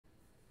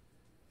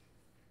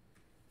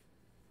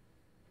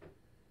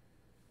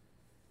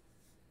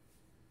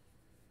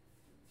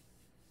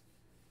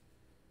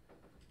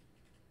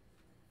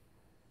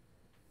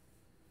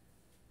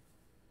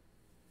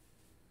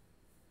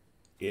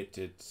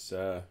It's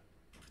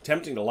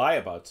tempting to lie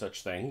about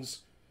such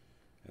things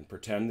and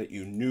pretend that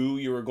you knew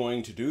you were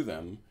going to do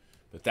them,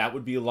 but that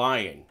would be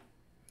lying.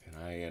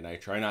 And I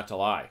try not to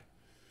lie.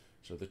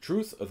 So the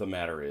truth of the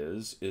matter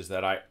is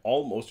that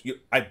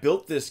I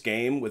built this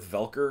game with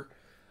Velker,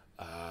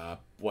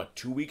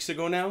 2 weeks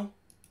ago now,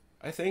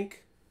 I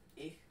think?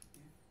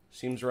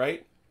 Seems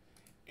right.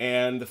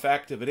 And the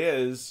fact of it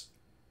is,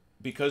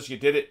 because you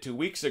did it 2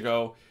 weeks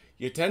ago,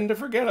 you tend to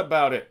forget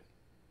about it.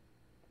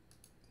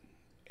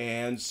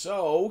 And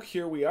so,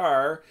 here we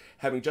are,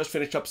 having just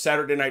finished up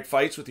Saturday Night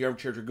Fights with the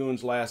Armchair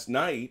Dragoons last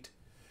night,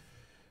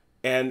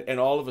 and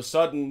all of a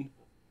sudden,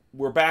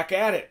 we're back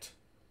at it.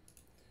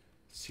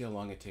 Let's see how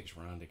long it takes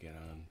Ron to get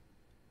on.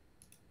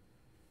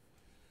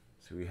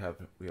 So we have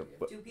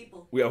 2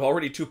 people. We have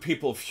already 2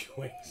 people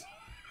viewing.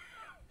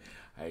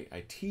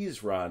 I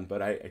tease Ron,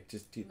 but I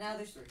just... Now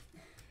there's 3.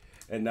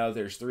 And now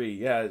there's 3.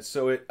 Yeah,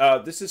 so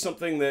this is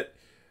something that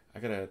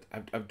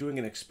I'm doing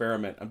an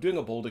experiment. I'm doing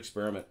a bold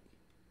experiment.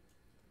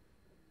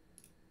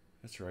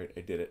 That's right, I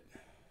did it.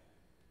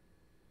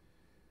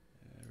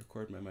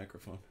 Record my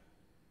microphone.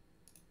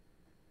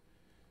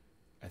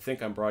 I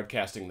think I'm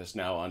broadcasting this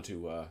now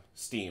onto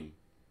Steam.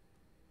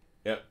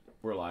 Yep,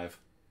 we're live.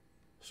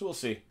 So we'll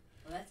see.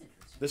 Well, that's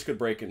interesting. This could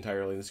break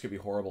entirely. This could be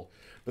horrible.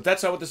 But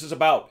that's not what this is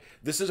about.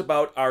 This is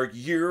about our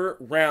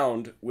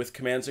year-round with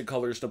Commands and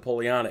Colors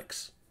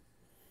Napoleonics.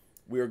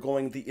 We are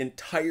going the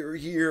entire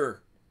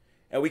year.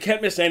 And we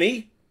can't miss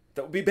any.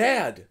 That would be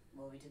bad.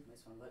 Well, we did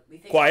miss one, but we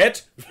fixed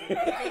Quiet.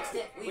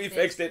 it. We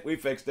fixed it. We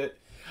fixed it.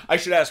 I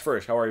should ask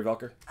first. How are you,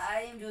 Velker?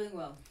 I am doing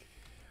well.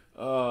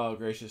 Oh,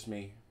 gracious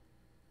me.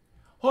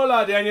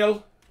 Hola,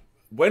 Daniel.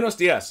 Buenos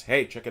dias.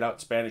 Hey, check it out.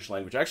 Spanish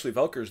language. Actually,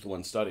 Velker's the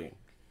one studying.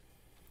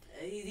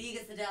 He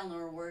gets the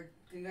Dalnor Award.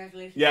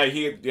 Congratulations.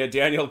 Yeah,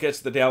 Daniel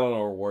gets the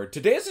Dallinor Award.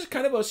 Today is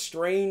kind of a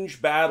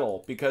strange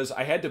battle because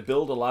I had to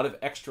build a lot of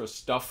extra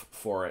stuff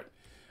for it.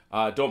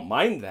 Don't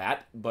mind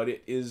that, but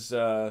it is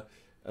an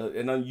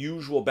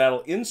unusual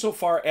battle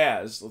insofar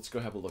as, let's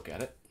go have a look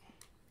at it.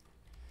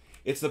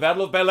 It's the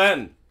Battle of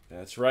Bailen.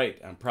 That's right.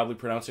 I'm probably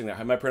pronouncing that.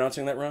 Am I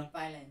pronouncing that wrong?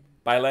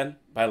 Bailen.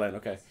 Bailen,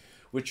 okay.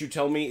 Which you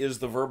tell me is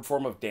the verb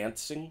form of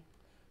dancing.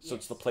 So Yes.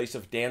 It's the place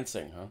of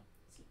dancing, huh?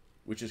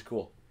 Which is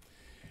cool.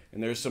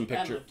 And there's some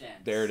Battle picture. of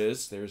Dance. There it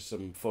is. There's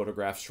some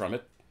photographs from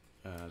it.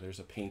 There's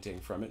a painting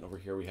from it. And over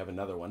here we have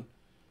another one.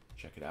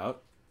 Check it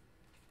out.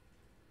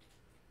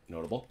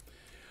 Notable.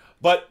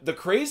 But the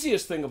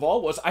craziest thing of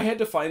all was I had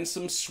to find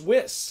some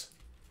Swiss.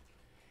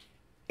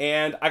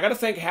 And I got to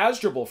thank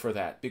Hasdrubal for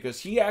that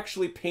because he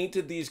actually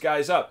painted these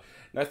guys up.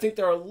 And I think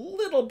they're a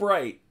little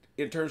bright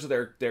in terms of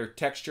their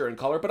texture and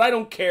color, but I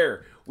don't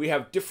care. We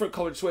have different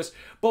colored Swiss.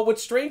 But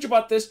what's strange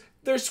about this,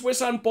 they're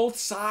Swiss on both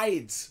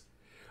sides.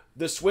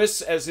 The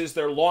Swiss, as is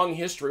their long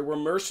history, were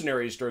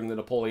mercenaries during the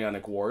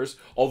Napoleonic Wars,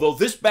 although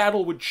this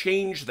battle would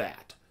change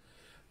that.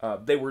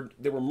 They were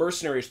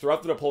mercenaries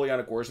throughout the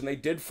Napoleonic Wars, and they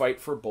did fight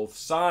for both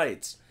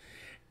sides.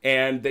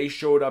 And they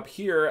showed up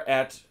here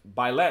at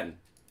Bailen,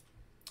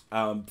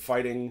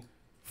 fighting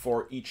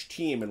for each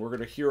team, and we're going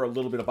to hear a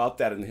little bit about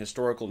that in the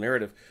historical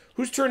narrative.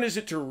 Whose turn is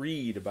it to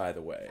read, by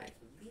the way? I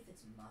believe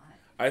it's mine.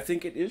 I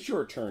think it is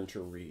your turn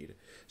to read.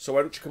 So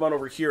why don't you come on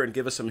over here and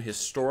give us some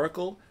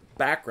historical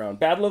background.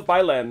 Battle of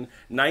Bailen,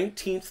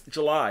 19th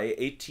July,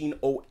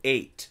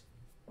 1808.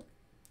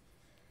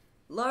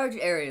 Large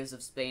areas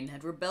of Spain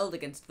had rebelled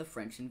against the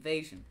French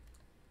invasion.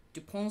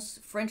 Dupont's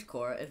French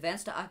corps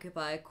advanced to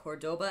occupy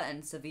Cordoba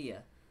and Sevilla.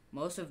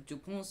 Most of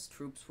Dupont's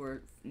troops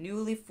were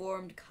newly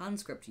formed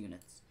conscript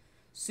units.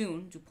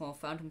 Soon, Dupont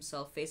found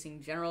himself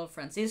facing General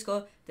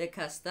Francisco de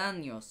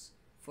Castaños'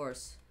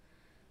 force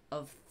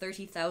of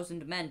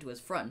 30,000 men to his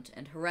front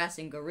and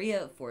harassing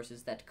guerrilla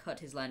forces that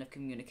cut his line of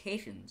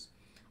communications,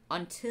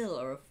 until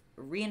a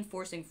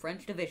reinforcing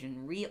French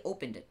division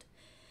reopened it.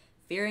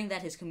 Fearing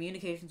that his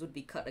communications would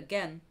be cut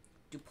again,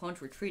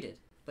 Dupont retreated,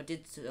 but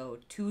did so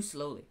too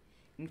slowly,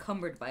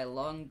 encumbered by a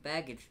long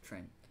baggage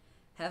train.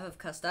 Half of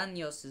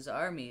Castaños'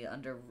 army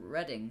under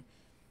Reading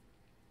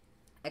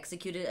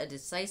executed a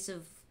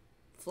decisive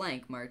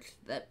flank march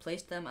that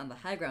placed them on the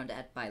high ground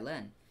at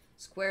Bailen,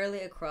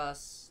 squarely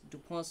across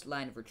Dupont's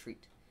line of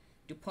retreat.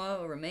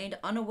 Dupont remained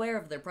unaware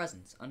of their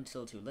presence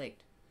until too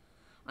late.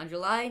 On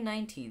July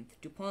 19th,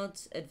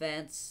 Dupont's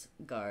advance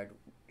guard,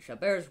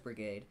 Chabert's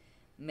brigade,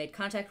 made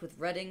contact with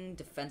Reading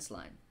defense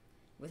line.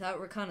 Without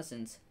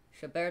reconnaissance,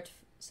 Chabert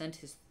sent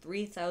his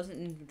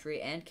 3,000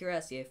 infantry and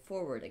cuirassiers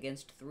forward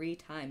against 3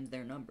 times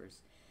their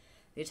numbers.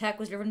 The attack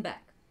was driven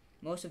back.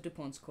 Most of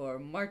Dupont's corps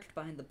marched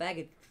behind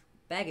the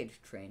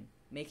baggage train,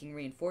 making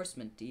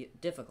reinforcement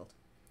difficult.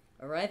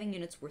 Arriving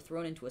units were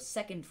thrown into a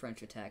second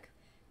French attack,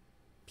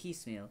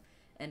 piecemeal,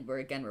 and were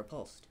again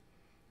repulsed.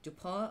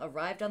 Dupont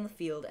arrived on the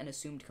field and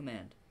assumed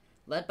command.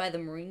 Led by the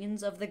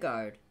Marines of the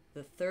Guard,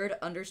 the third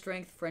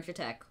understrength French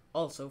attack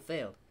also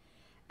failed.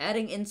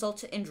 Adding insult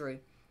to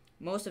injury,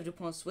 most of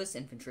Dupont's Swiss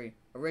infantry,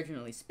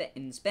 originally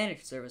in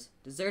Spanish service,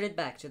 deserted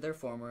back to their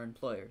former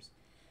employers.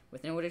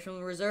 With no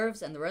additional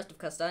reserves and the rest of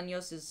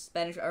Castaños'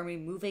 Spanish army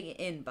moving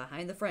in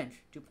behind the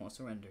French, Dupont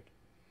surrendered.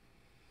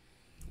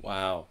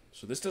 Wow.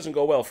 So this doesn't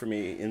go well for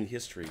me in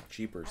history.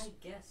 Cheapers. I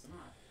guess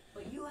not.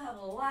 But you have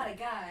a lot of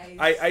guys.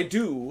 I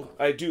do.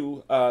 I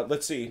do.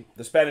 Let's see.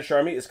 The Spanish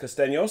army is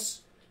Casteños.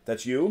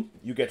 That's you.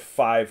 You get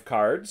 5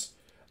 cards.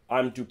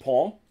 I'm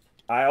Dupont.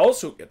 I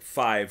also get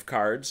 5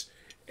 cards.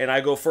 And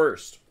I go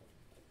first.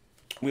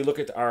 We look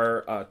at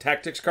our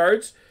tactics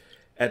cards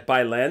at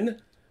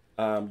Bailen.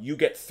 You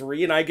get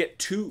 3 and I get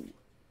 2.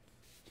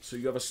 So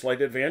you have a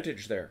slight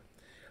advantage there.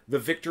 The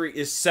victory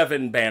is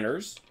 7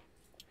 banners.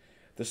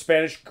 The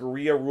Spanish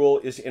guerrilla rule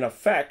is in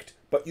effect,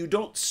 but you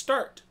don't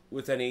start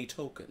with any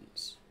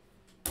tokens.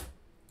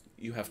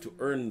 You have to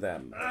earn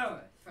them.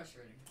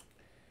 Frustrating.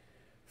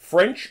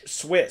 French,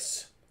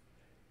 Swiss.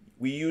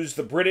 We use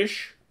the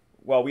British.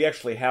 Well, we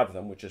actually have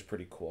them, which is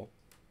pretty cool.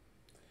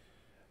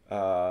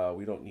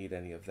 We don't need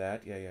any of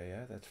that.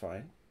 Yeah, that's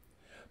fine.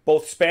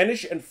 Both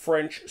Spanish and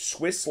French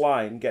Swiss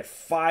line get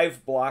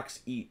 5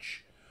 blocks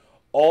each.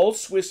 All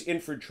Swiss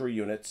infantry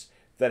units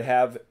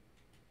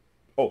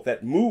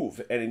that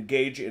move and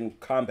engage in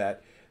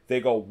combat, they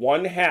go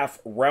 1/2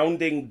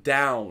 rounding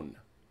down.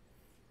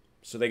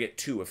 So they get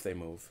 2 if they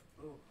move.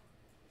 Ooh.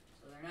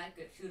 So they're not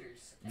good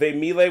shooters. They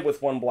melee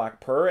with 1 block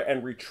per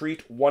and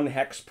retreat 1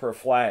 hex per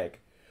flag.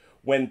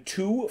 When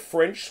 2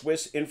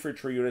 French-Swiss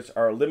infantry units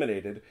are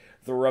eliminated,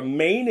 the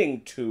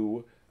remaining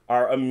 2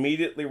 are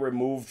immediately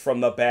removed from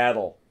the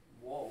battle.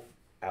 Whoa.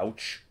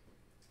 Ouch.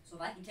 So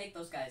if I can take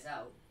those guys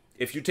out.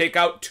 If you take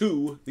out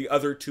 2, the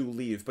other 2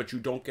 leave, but you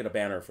don't get a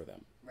banner for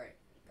them. Right.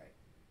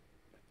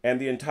 And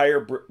the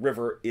entire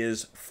river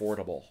is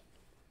fordable.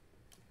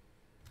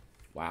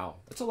 Wow.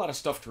 That's a lot of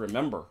stuff to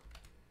remember.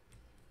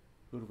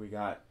 Who do we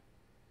got?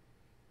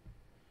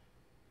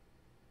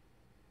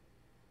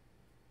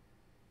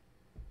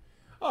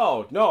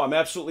 Oh, no, I'm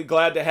absolutely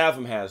glad to have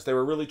them, Has. They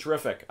were really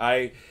terrific.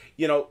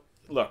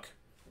 Look,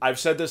 I've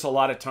said this a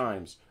lot of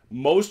times.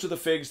 Most of the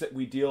figs that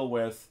we deal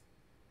with,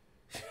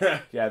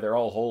 yeah, they're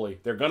all holy.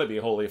 They're going to be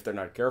holy if they're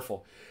not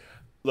careful.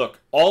 Look,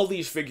 all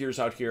these figures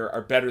out here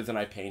are better than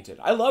I painted.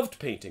 I loved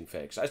painting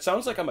figs. It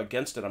sounds like I'm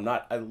against it. I'm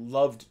not. I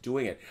loved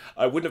doing it.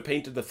 I wouldn't have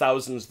painted the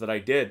thousands that I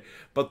did,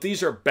 but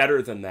these are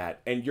better than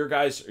that. And you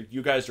guys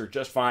are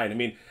just fine. I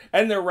mean,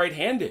 and they're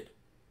right-handed,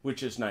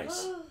 which is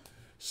nice.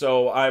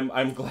 So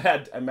I'm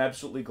glad. I'm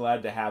absolutely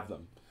glad to have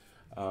them.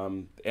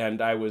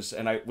 And I was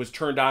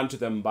turned on to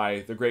them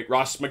by the great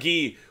Ross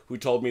McGee, who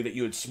told me that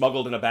you had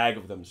smuggled in a bag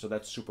of them. So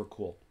that's super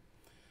cool.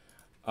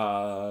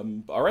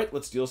 All right,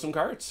 let's deal some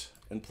cards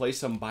and play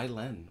some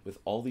Bailen with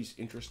all these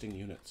interesting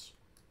units.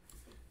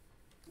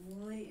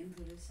 Way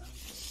into the sun.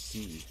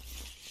 See,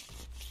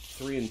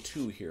 3 and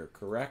 2 here,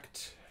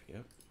 correct?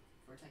 Yep.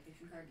 For a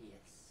tactician card,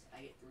 yes.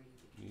 I get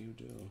 3. You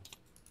do.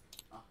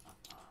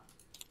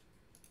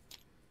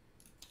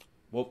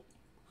 Well,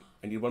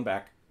 I need 1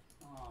 back.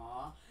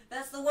 Aw,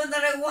 that's the one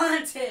that I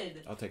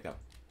wanted! I'll take that.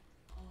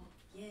 Oh,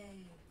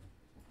 yay.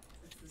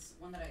 That's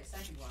the one that I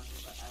second wanted,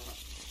 but I want.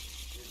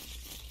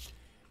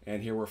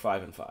 And here we're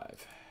 5 and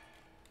 5.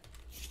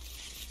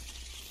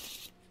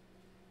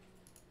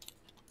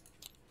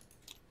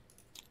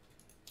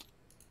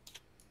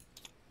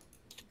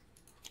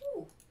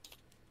 Ooh.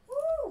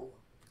 Ooh.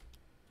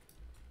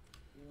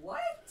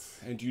 What?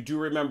 And you do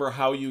remember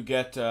how you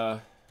get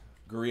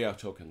guerrilla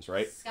tokens,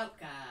 right? Scout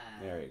guy.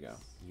 There you go.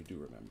 You do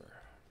remember.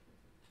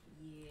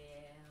 Yeah.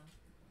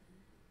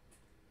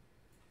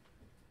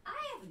 I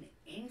have an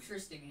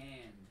interesting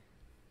hand.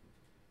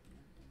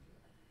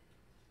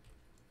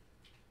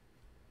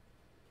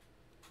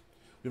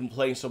 We've been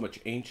playing so much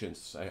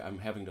Ancients, I'm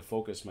having to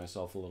focus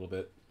myself a little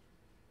bit.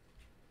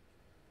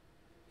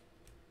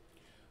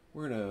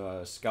 We're going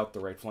to scout the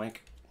right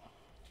flank.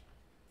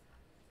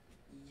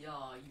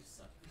 Yeah, you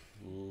suck.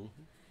 Mm-hmm.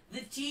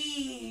 The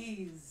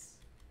cheese!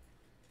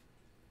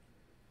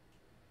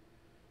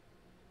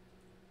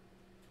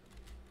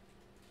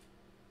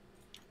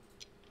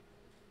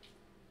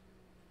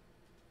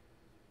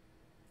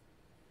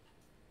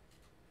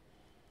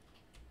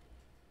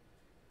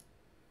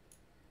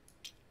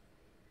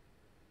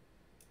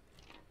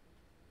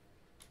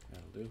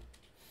 That'll do.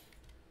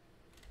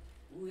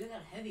 Ooh, you got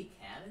a heavy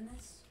cat in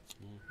this?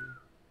 Mm-hmm.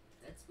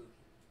 That's spooky.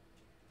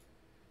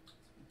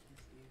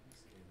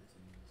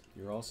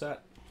 You're all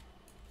set.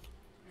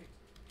 Right.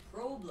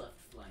 Probe left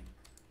flank.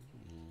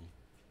 Mm.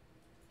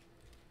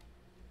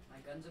 My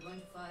guns are going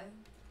to fire.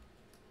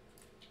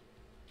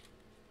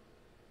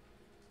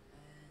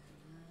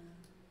 And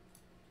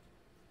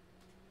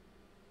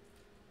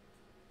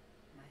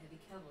my heavy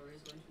cavalry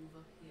is going to move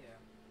up here.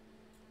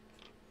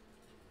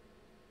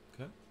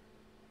 Okay.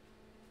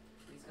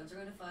 These guns are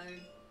going to fire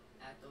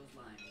at those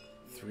lines.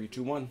 3,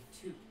 2, 1.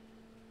 2.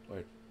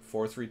 Wait,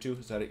 4, 3, 2.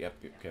 Is that it? Yep.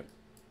 Okay.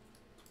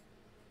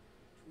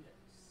 2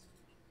 dice.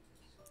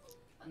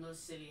 On those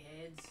city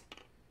heads.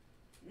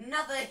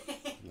 Nothing!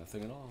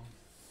 Nothing at all.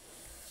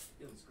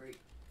 It was great.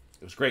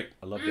 It was great.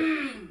 I loved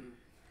it.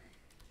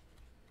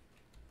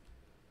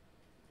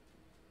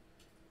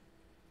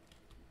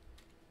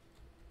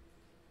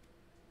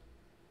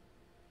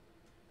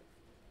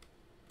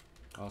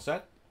 All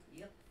set?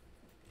 Yep.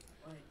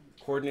 Go ahead.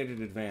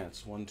 Coordinated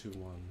advance. 1, 2,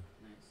 1.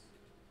 Nice.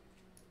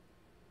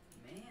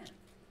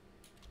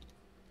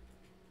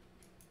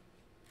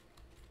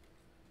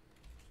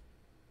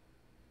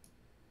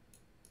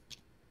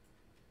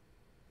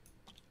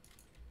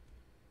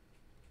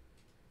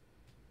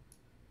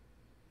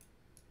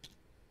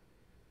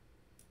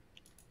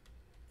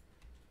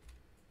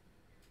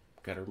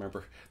 Got to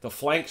remember the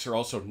flanks are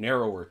also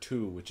narrower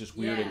too, which is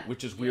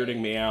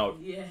weirding me out.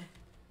 Yeah.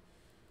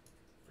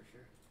 For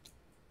sure.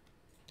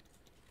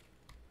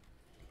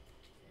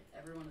 Okay,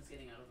 everyone is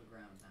getting out of the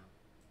ground now.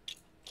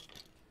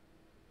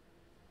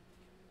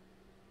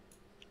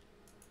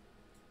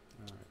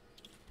 All right.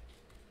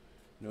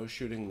 No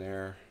shooting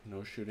there.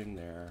 No shooting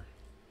there.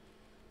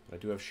 But I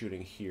do have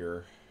shooting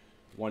here.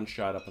 One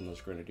shot up on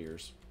those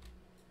grenadiers.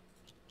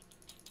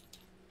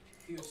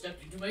 You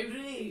stepped into my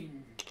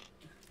range.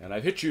 And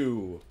I've hit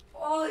you.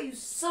 Oh, you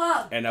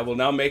suck! And I will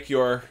now make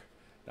your...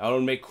 I will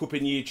make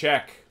Coupigny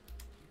check.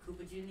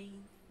 Coupigny?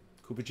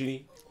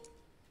 Coupigny?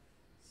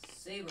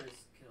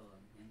 Sabers kill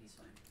him, and he's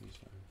fine. He's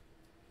fine.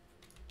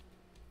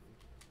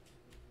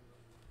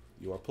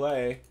 Your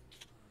play.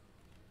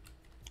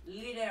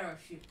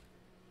 Leadership.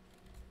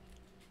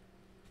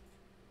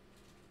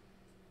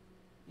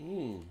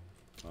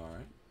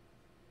 Alright.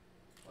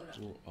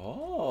 Hola.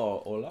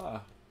 Oh,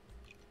 hola.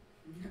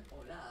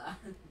 Hola.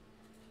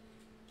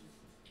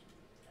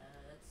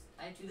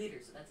 I have 2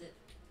 leaders, so that's it.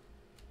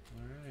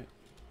 Alright.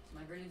 So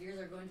my grenadiers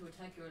are going to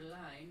attack your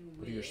line.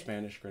 What do your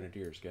Spanish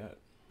grenadiers get?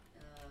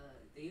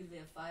 They usually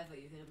have 5, but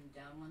you hit them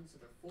down 1, so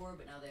they're 4,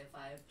 but now they have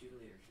 5 due to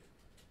leadership.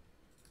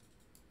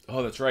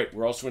 Oh, that's right.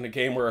 We're also in a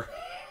game where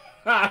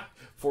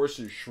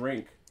forces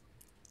shrink.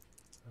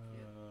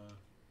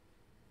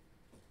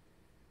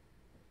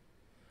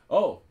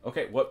 Oh,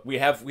 okay. What we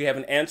have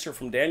an answer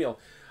from Daniel.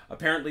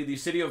 Apparently, the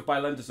city of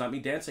Bailen does not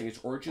mean dancing. Its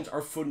origins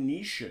are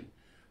Phoenician.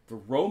 The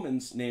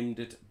Romans named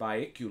it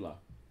Baecula.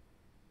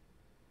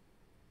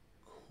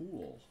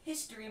 Cool.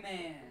 History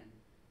man.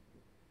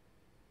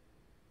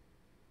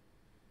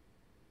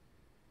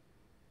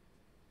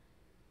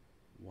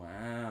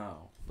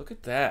 Wow. Look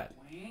at that.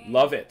 Wow.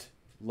 Love it.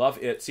 Love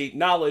it. See,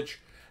 knowledge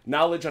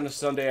on a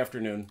Sunday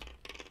afternoon.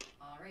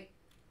 All right.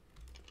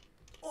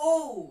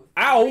 Oh!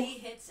 Ow! 3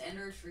 hits and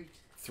a retreat.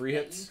 3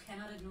 hits? You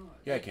cannot ignore.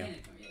 Yeah, I You can.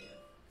 ignore. Yeah.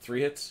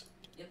 3 hits?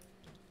 Yep.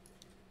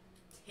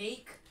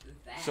 Take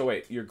that. So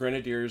wait, your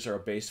grenadiers are a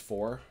base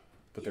 4,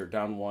 but they're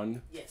down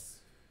 1. Yes.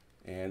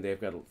 And they've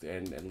got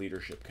and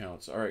leadership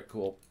counts. All right,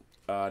 cool.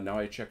 Now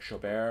I check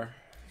Chaubert.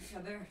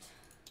 Chabert.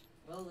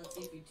 Well, let's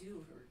see if you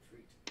do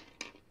retreat.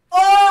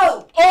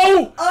 Oh!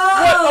 Oh!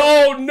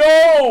 Oh! What? Oh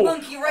no!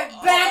 Monkey right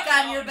back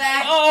on your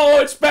back. Oh,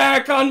 it's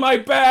back on my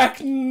back.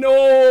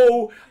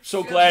 No!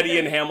 So glad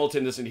Ian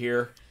Hamilton isn't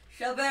here.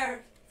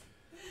 Chabert.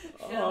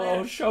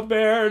 Oh,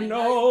 Chaubert,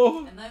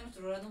 no! And I must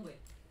run away.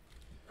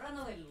 Run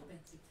away, little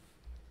Betsy.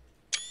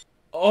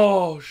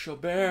 Oh,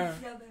 Chaubert.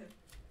 Chabert.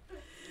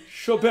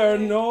 Chaubert,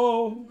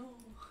 no! No.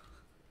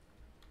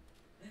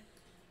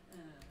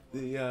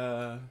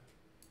 The,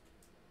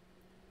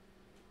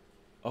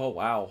 Oh,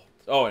 wow.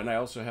 Oh, and I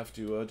also have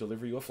to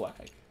deliver you a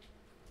flag.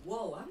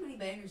 Whoa, how many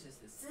banners is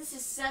this? This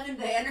is 7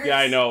 banners? Yeah,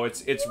 I know.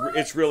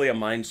 It's really a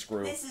mind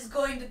screw. This is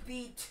going to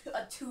be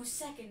a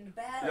 2-second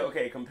battle.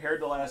 Okay,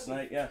 compared to last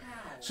night, yeah. Cow.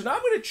 So now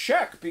I'm going to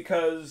check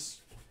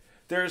because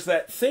there's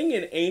that thing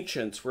in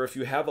Ancients where if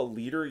you have a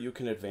leader, you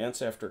can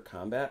advance after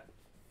combat.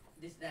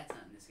 That's not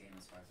in this game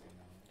as far as I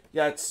know.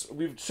 Yeah,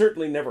 we've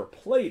certainly never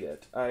played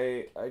it.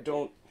 I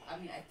don't... I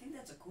mean, I think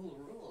that's a cool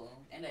rule.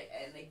 And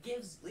it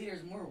gives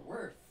leaders more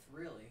worth,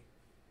 really.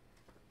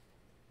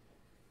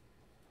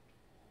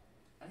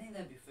 I think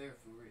that'd be fair if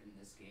we were in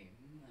this game.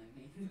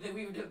 I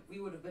mean, we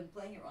would have been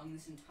playing it wrong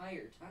this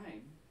entire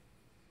time.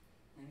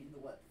 I mean, the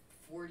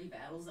 40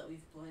 battles that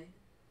we've played?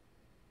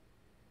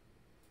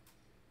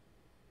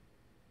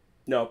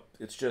 No,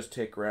 it's just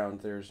take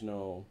ground. There's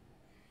no...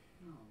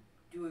 No.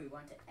 Do we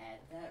want to add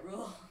that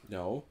rule?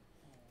 No.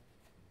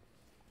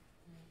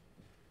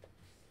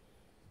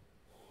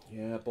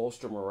 Yeah,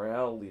 bolster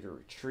morale, leader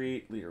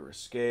retreat, leader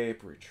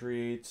escape,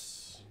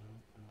 retreats.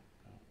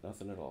 No,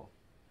 nothing at all.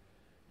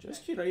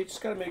 Just, you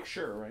just gotta make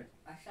sure, right?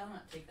 I shall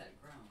not take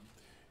that ground.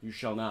 You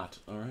shall not.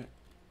 All right.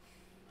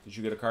 Did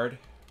you get a card?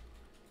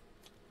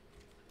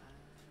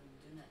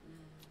 Do not know.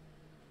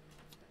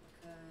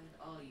 Got my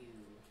card. All you.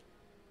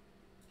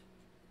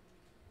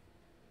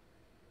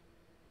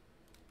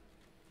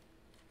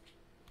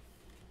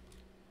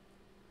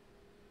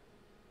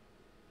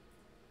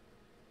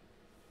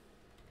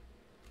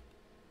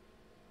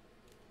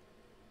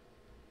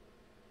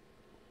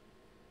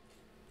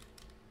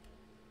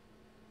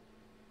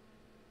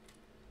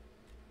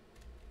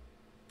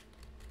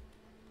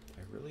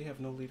 I really have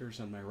no leaders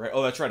on my right.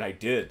 Oh, that's right, I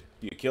did.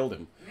 You killed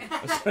him.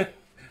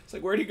 It's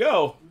like, where'd he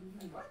go?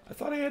 What? I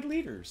thought I had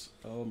leaders.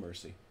 Oh,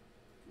 mercy.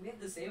 We have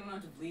the same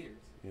amount of leaders.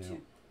 Yeah.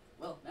 2.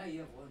 Well, now you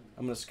have 1.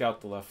 I'm going to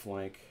scout the left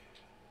flank.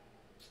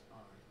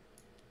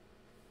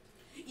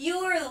 You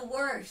are the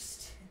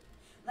worst.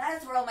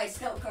 That's where all my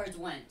scout cards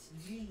went.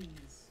 Jeez.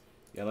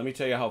 Yeah, let me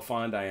tell you how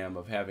fond I am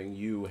of having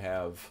you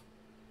have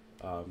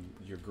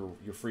your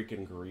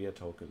freaking Guerrilla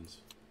tokens.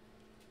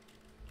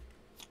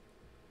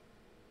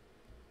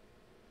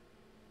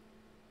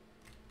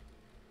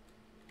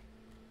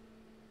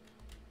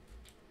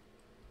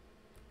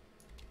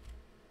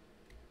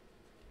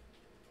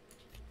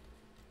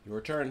 Your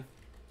turn.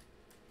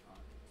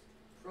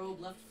 Probe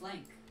left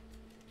flank.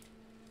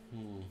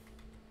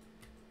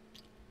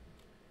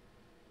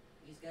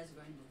 guys are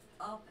going to move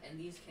up, and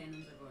these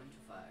cannons are going to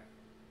fire.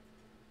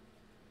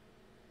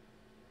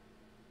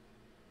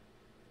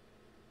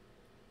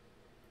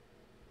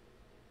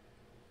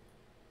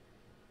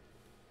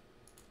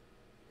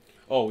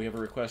 Oh, we have a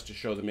request to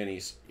show the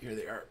minis. Here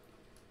they are.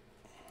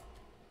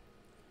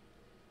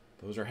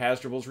 Those are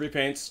Hasdrubal's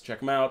repaints. Check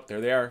them out.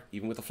 There they are,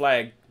 even with the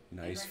flag.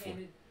 Nice,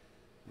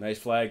 nice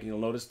flag. You'll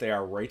notice they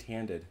are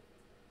right-handed.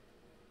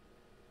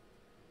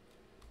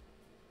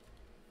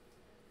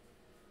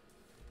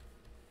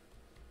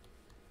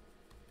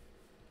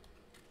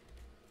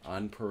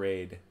 On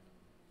parade.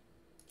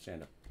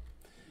 Stand up.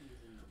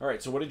 All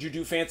right, so what did you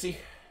do, Fancy?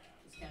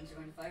 These cannons are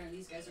going to fire, and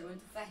these guys are going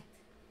to fight.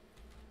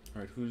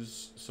 All right,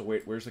 so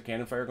wait, where's the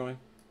cannon fire going?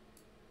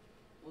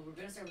 Well, we're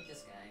going to start with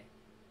this guy.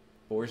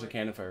 Well, where's the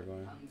cannon fire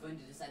going? I'm going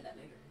to decide that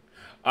later.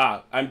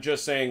 I'm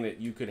just saying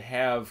that you could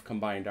have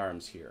combined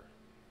arms here.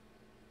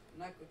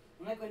 I'm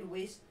not going to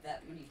waste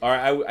that many. All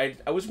right,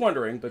 I was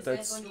wondering, but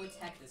this that's... guy's going to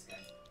attack this guy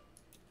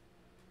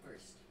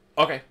first.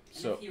 Okay, And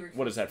so if he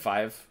what is that,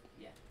 5?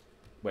 Yeah.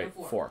 Wait,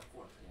 Or 4.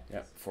 4. Yeah.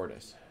 Yep, 4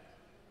 dice.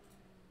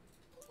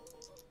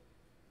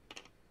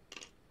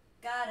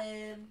 Got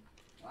him.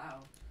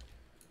 Wow.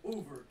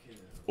 Overkill.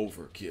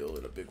 Overkill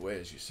in a big way,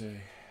 as you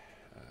say.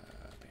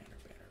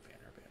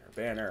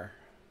 Banner.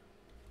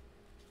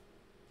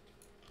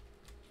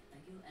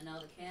 Thank you. And now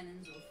the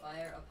cannons will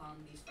fire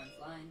upon these front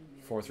line.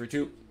 4, 3,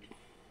 2.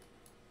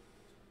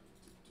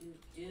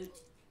 Doot.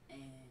 And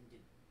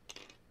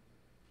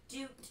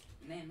doot.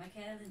 Man, my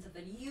cannons have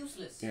been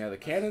useless. Yeah, the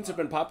cannons have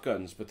been pop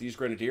guns, but these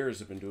grenadiers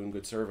have been doing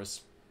good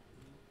service.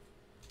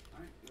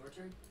 Alright, your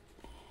turn.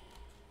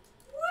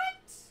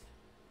 What?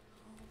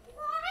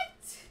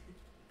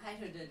 I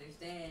don't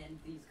understand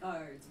these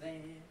cards,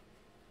 man.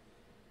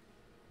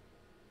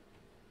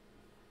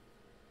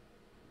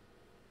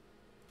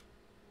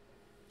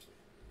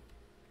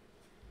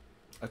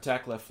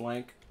 Attack left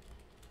flank.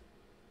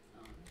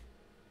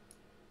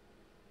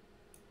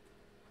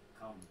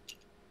 Come.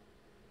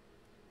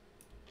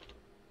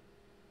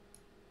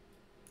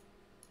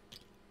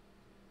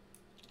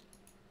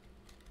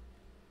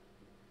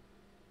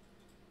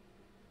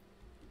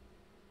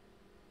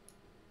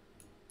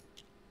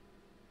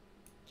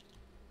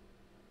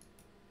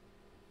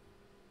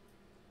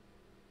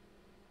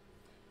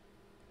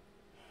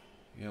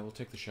 Yeah, we'll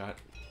take the shot.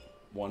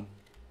 1.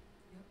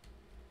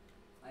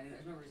 I mean,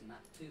 there's no reason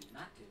not to.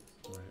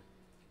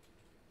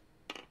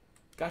 Right.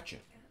 Gotcha.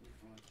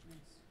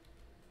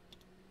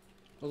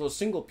 Well, those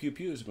single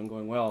pew-pews have been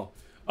going well.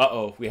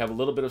 Uh-oh, we have a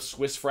little bit of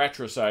Swiss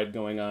fratricide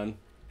going on.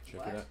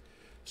 Check it out.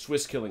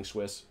 Swiss killing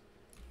Swiss.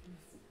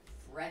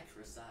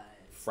 Fratricide.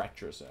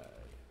 Fratricide.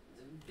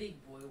 It's a big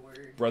boy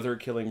word. Brother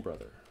killing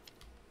brother.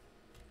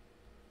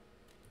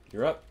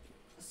 You're up.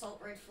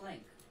 Assault right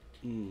flank.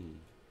 Hmm.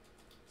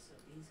 So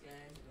these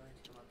guys are going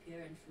to come up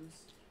here and shoot.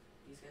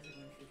 These guys are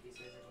going to shoot. These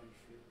guys are going to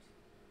shoot.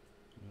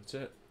 That's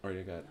it. Or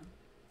you got... No?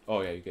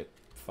 Oh, yeah, you get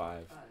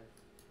 5. 5.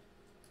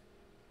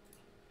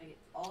 I get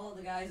all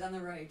the guys on the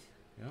right.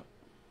 Yep.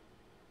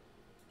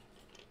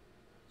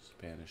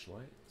 Spanish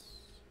lights.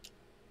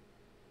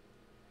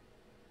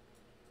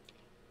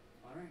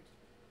 Alright.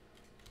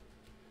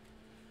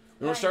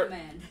 You want to start?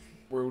 Man.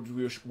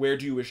 Where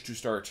do you wish to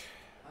start?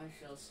 I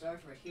shall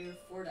start right here.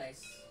 4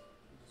 dice.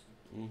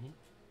 Mm-hmm.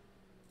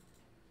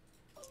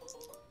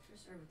 Should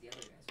start with the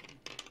other guys.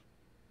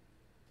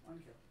 1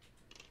 kill.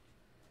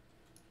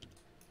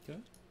 Okay.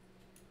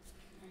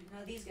 Alright,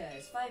 now these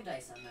guys. 5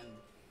 dice on them.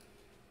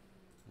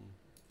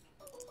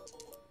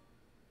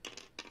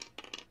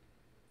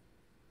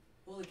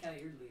 Holy cow,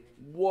 you're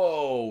leaving.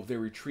 Whoa! They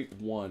retreat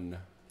 1.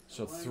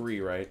 So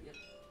 3, right? Yep.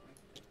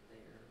 Right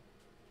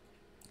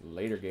there.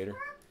 Later, Gator.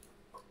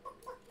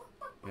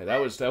 Yeah, that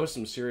was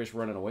some serious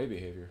running away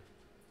behavior.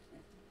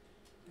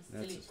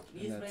 That's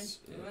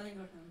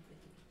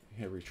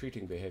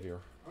retreating behavior.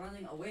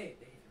 Running away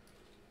behavior.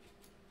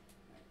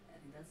 Right, I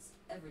think that's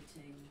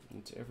everything.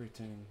 It's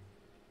everything.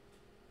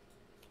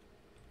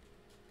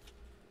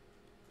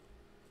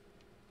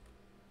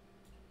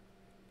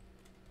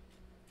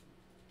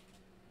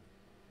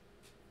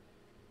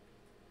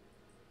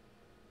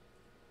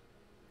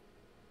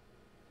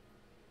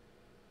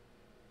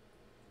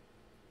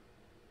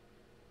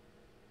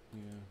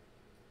 Yeah.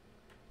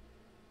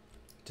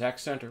 Attack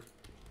center.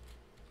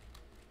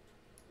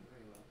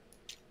 Very well.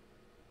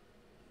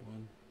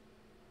 1,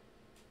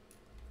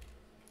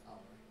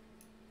 Alright.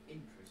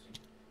 Interesting.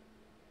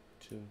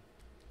 2,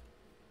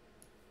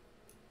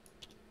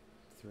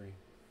 3.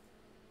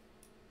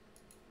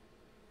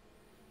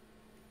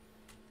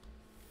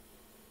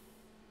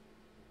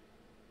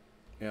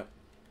 Yep.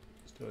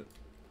 Let's do it.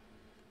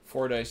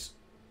 4 dice.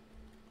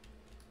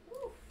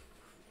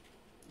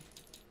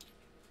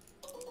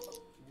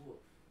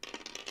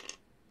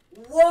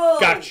 Whoa!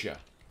 Gotcha.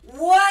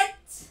 What?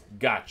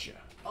 Gotcha.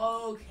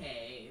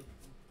 Okay.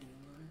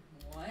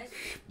 What?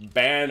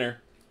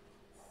 Banner.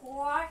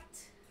 What?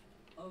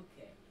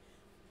 Okay.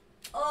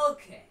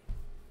 Okay.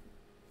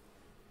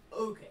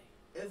 Okay.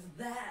 If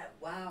that,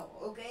 wow.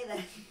 Okay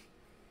then.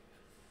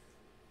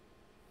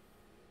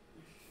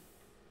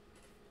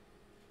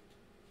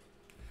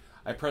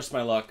 I press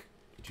my luck.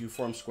 Do you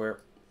form square?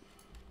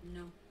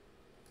 No.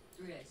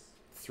 3 dice.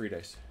 3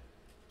 dice.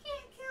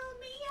 Can't kill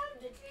me, I'm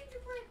the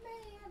gingerbread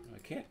man. I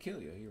can't kill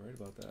you. You're right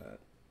about that.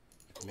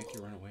 I can make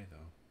you run away,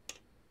 though.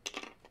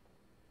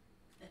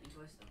 Hit me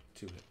twice,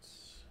 though. 2 hits.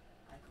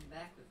 I come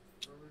back with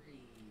 30.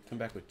 Come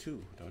back with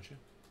 2, don't you?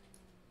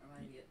 Or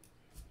am I get...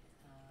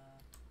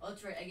 oh,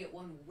 that's right. I get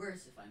 1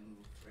 worse if I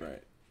move.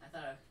 Right. I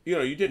thought You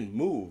know, you didn't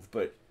move,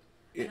 but...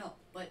 I know,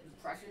 but the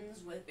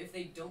Prussians, if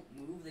they don't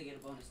move, they get a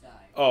bonus die.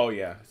 Oh,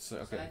 yeah. So,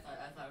 okay. So I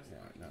thought it was...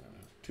 Yeah, no.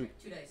 2. Right,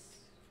 2 dice.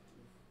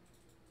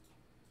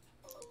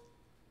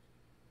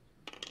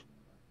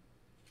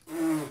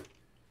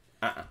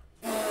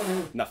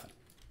 Nothing.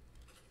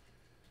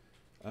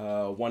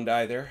 1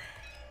 die there.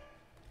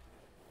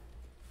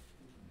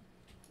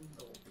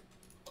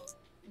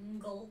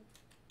 Gulp.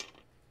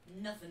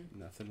 Nothing.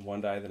 Nothing.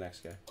 1 die the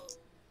next guy.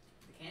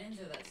 The cannons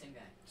or that same guy?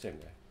 Same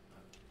guy.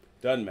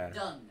 Doesn't matter.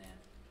 Done, man.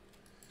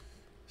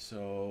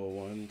 So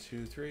 1,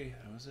 2, 3.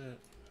 That was it.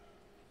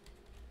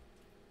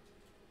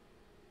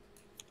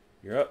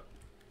 You're up.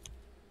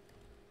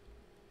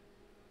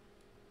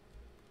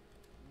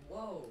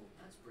 Whoa,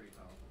 that's pretty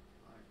powerful.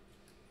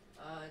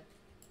 Alright.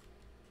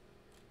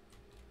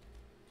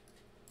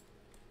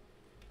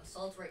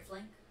 Assault right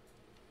flank.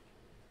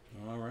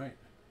 All right.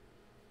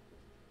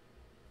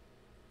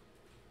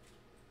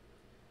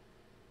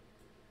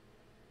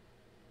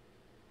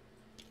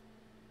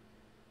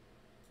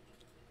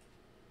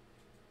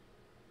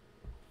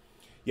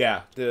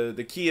 Yeah,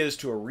 the key is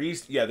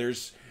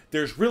to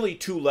there's really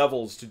 2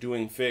 levels to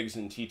doing figs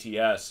in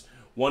TTS.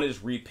 One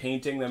is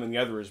repainting them, and the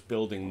other is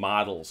building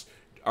models.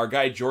 Our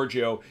guy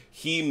Giorgio,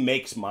 he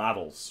makes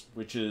models,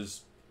 which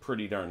is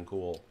pretty darn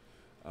cool.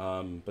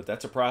 But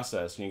that's a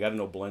process, and you got to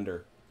know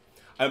Blender.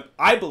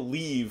 I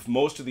believe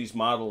most of these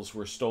models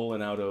were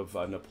stolen out of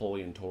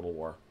Napoleon Total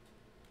War.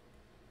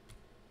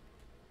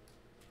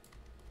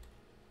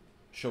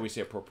 Shall we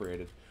say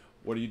appropriated?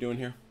 What are you doing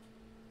here?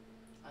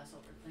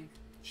 Assault right flank.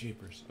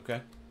 Jeepers.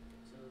 Okay.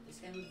 So this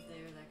guy moves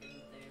there, that guy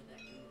moves there, that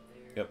guy moves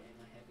there, Yep. and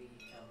my heavy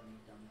cavalry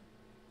done.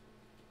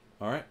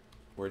 All right.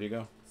 Where do you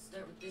go?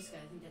 Start with this guy.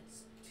 I think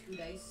that's 2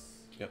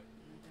 dice. Yep.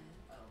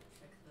 Oh,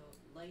 check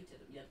the light.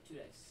 Yep, 2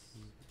 dice.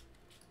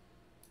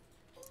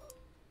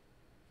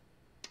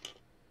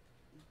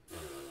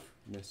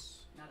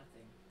 Miss. Not a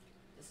thing.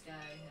 This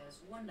guy has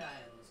 1 die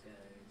on those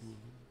guys.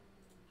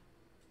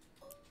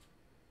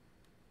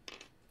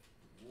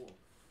 Whoa.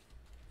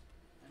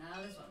 And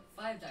now this one.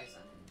 5 dice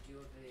on him. Do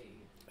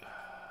evade.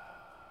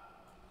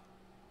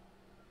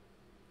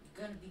 You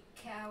gonna be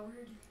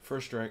coward?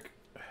 First strike.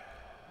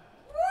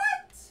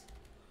 What?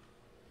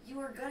 You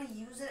were gonna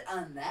use it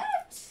on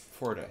that?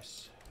 4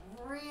 dice.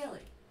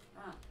 Really?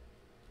 Huh.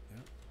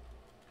 Yep.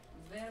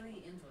 Very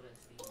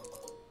interesting.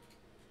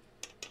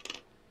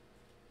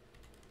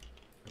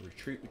 A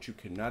retreat which you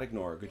cannot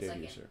ignore. Good day to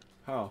you, Second. sir.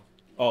 How?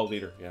 Oh,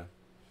 leader. Yeah.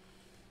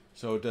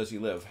 So does he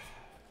live?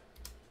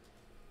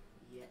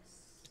 Yes.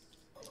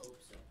 I hope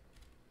so.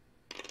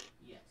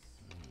 Yes.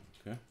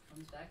 Okay.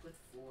 Comes back with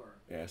 4.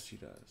 Yes, he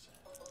does.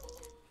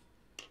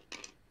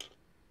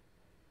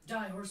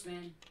 Die,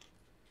 horseman.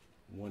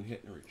 1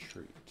 hit and a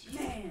retreat,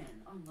 Man,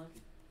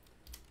 unlucky.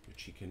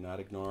 which he cannot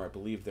ignore. I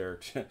believe they're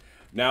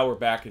now we're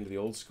back into the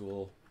old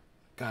school.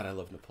 God, I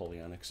love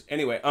Napoleonics.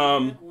 Anyway,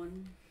 Back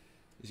 1.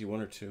 is he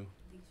 1 or 2?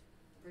 He's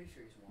pretty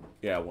sure he's 1.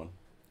 Yeah, 1.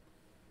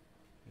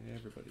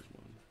 Everybody's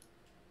 1.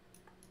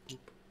 Boop.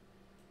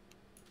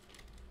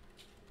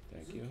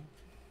 Thank you.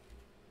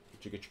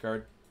 Did you get your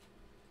card?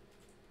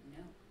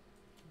 No.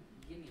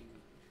 Give me a minute.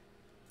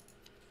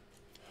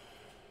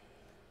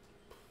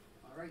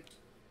 Alright.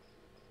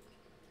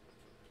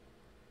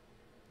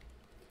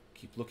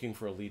 Keep looking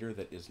for a leader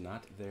that is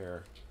not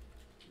there.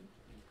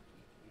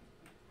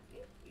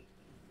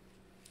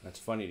 That's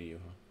funny to you,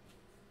 huh?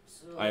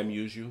 So I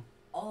amuse you.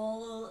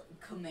 all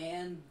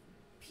command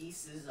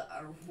pieces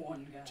are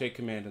 1 guy. Take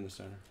command in the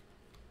center.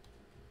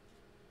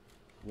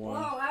 1.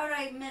 Whoa, how did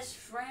I miss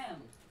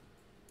Shram?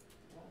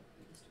 Whoa,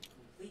 I just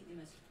completely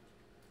missed.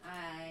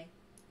 Hi.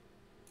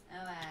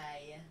 How are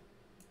ya?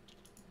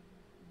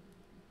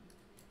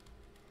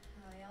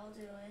 How y'all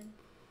doing?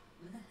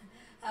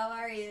 How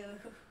are you?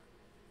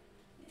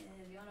 Yeah,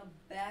 if you wanna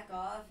back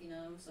off,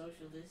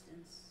 social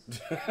distance.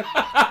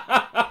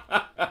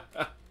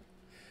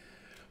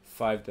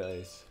 5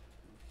 dice.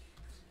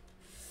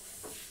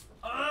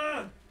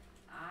 I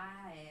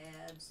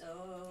am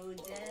so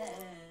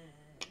dead.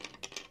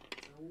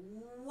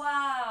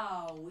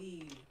 Wow,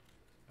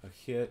 A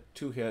hit,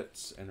 2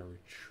 hits, and a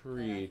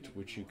retreat,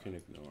 which you can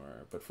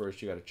ignore. But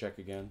first, you got to check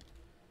again.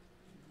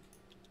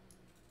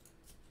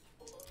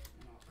 And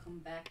I'll come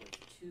back with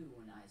 2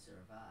 when I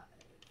survive.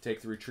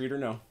 Take the retreat or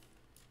no?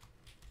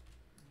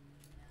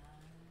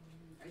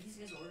 Are these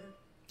guys ordered?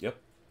 Yep.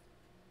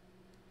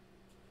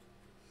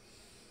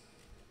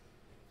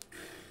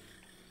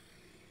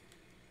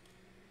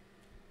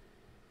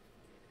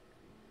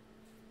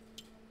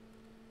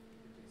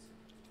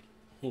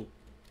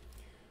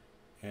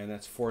 And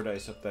that's 4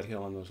 dice up that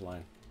hill on those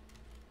line.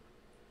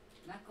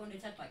 I'm not going to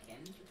attack my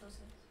cannons with those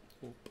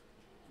guys. Oop.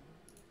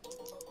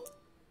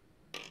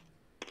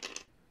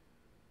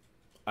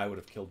 I would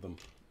have killed them.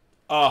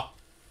 Ah,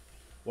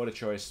 what a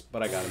choice.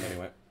 But I got him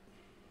anyway.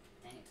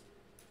 Dang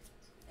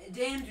it.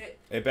 Damn it.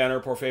 A banner,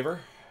 por favor.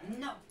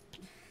 No.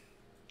 You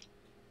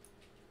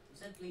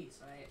said please,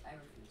 so I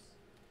refuse.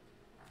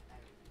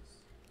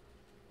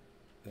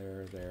 I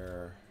refuse.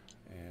 There.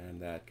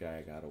 And that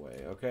guy got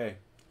away. Okay.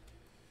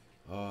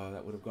 Oh,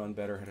 that would have gone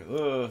better.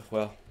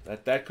 Well,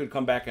 that could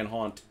come back and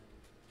haunt.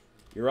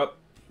 You're up.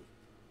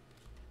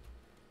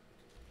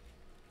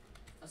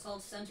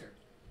 Assault center.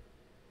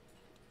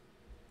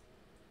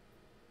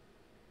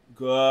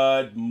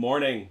 Good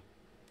morning.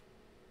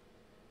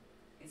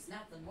 It's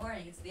not the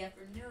morning, it's the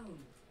afternoon.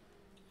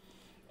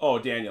 Oh,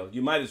 Daniel,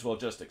 you might as well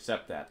just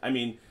accept that. I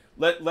mean,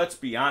 let's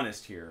be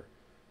honest here.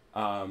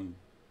 You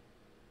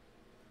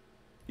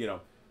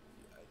know,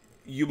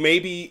 you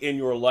maybe in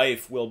your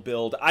life will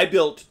build... I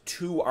built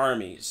 2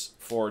 armies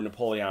for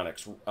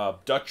Napoleonics.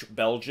 Dutch,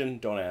 Belgian,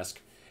 don't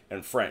ask,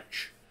 and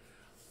French.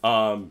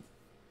 And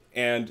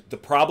the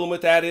problem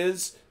with that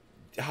is,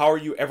 how are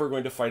you ever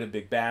going to fight a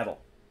big battle?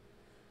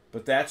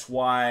 But that's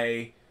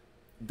why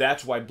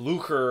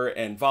Blucher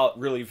and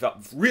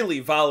really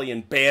volley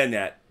and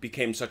bayonet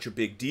became such a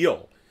big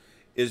deal,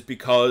 is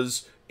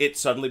because it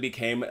suddenly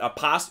became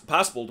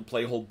possible to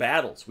play whole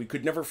battles. We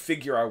could never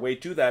figure our way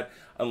to that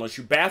unless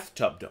you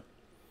bathtubed them.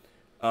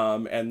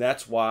 And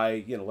that's why,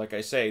 you know, like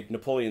I say,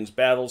 Napoleon's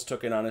battles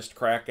took an honest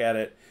crack at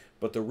it.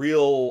 But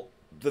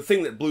the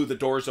thing that blew the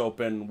doors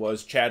open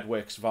was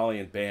Chadwick's volley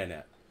and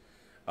bayonet,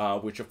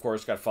 which of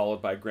course got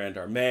followed by Grand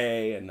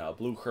Armée and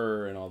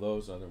Blucher and all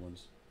those other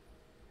ones.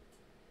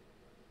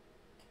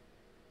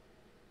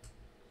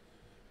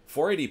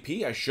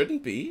 480p? I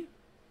shouldn't be.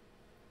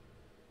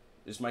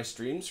 Is my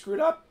stream screwed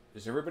up?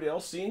 Is everybody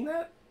else seeing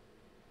that?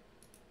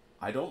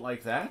 I don't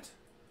like that.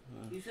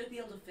 You should be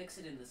able to fix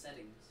it in the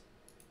settings.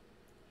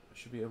 I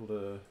should be able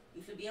to...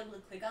 You should be able to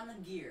click on the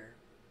gear,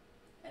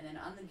 and then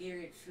on the gear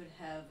it should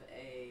have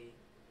a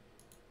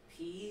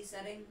P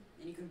setting,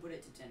 and you can put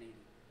it to 1080.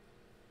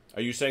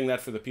 Are you saying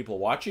that for the people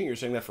watching, or you're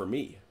saying that for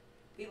me?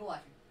 People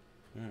watching.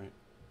 Alright.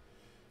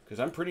 Because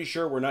I'm pretty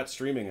sure we're not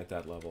streaming at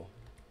that level.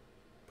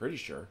 Pretty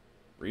sure.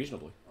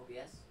 Reasonably.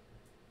 OBS?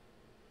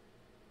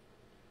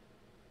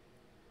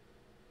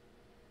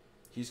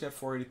 He's got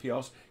 480p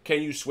also.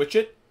 Can you switch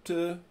it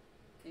to...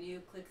 Can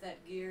you click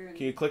that gear? And...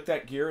 Can you click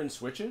that gear and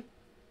switch it?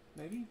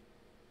 Maybe?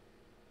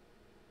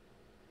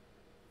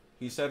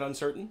 He said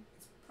uncertain?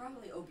 It's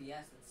probably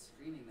OBS that's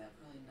streaming that,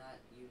 probably not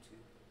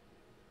YouTube.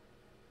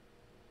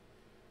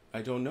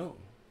 I don't know.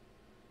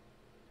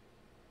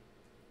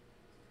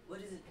 What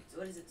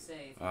does it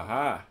say?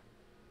 Aha.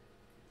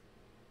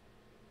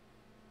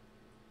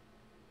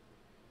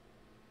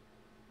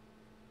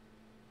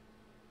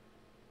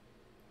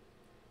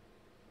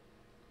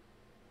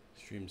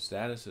 Stream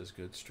status is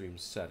good. Stream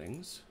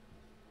settings.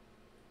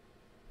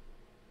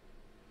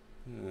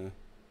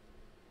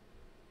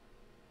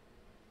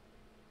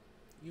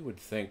 You would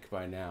think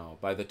by now,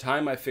 by the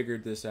time I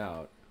figured this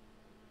out,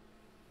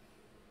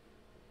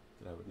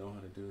 that I would know how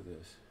to do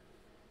this.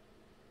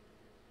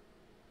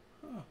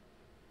 Huh.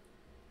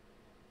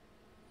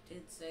 It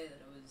did say that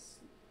it was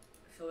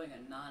showing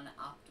a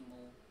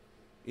non-optimal...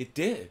 It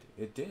did.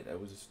 It did. I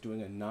was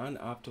doing a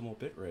non-optimal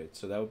bitrate,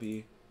 so that would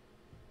be...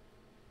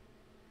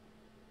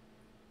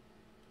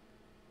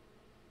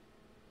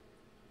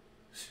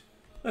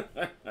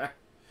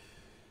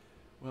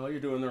 Well,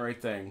 you're doing the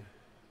right thing.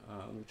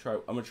 I'm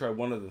gonna try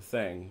one other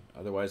thing.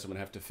 Otherwise, I'm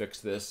gonna have to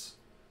fix this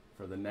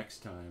for the next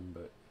time.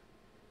 But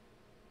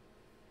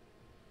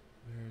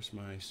where's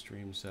my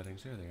stream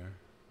settings? There they are.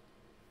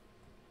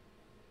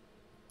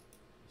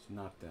 It's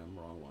not them.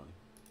 Wrong one.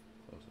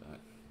 Close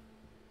that.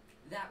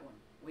 That one.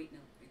 Wait, no,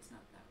 it's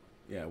not that one.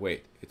 Yeah,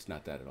 wait. It's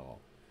not that at all.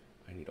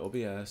 I need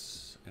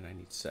OBS and I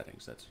need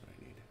settings. That's what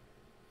I need.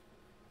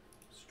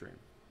 Stream.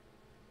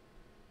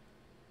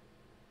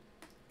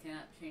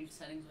 Cannot change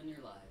settings when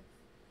you're live.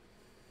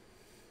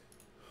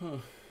 Huh.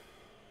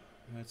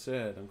 That's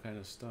it. I'm kind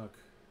of stuck.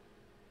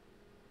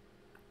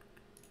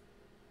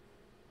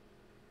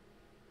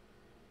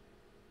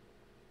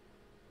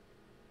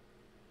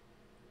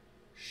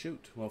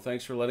 Shoot. Well,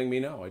 thanks for letting me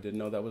know. I didn't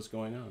know that was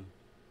going on.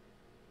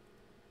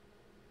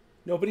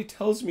 Nobody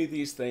tells me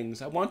these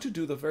things. I want to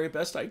do the very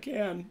best I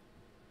can.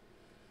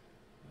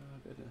 Oh,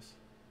 goodness.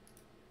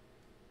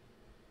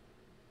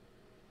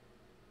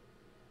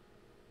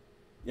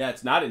 Yeah,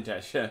 it's not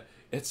intentional.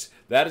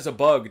 That is a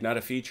bug, not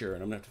a feature,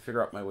 and I'm gonna have to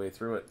figure out my way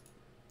through it.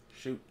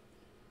 Shoot.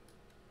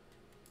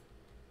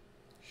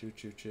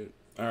 Shoot.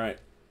 All right.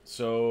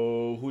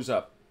 So who's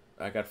up?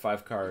 I got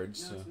 5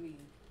 cards. No, it's me.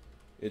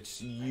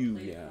 It's you,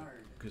 yeah,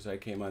 because I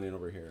came on in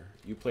over here.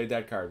 You played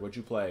that card. What'd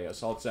you play?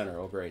 Assault Center.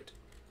 Oh, great.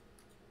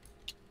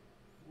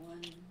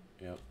 1.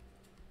 Yep.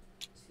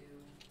 2.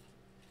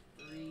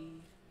 3.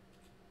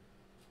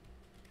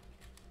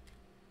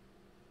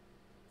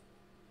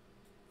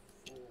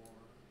 4.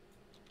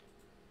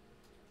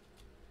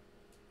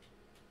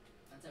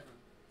 That's everyone.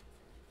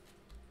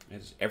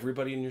 It's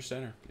everybody in your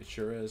center. It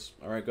sure is.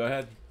 All right, go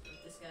ahead. Give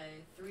this guy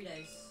 3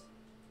 dice.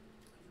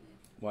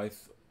 Why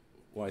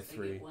They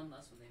 3? get 1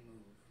 less when they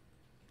move.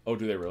 Oh,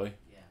 do they really?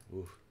 Yeah.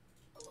 Oof.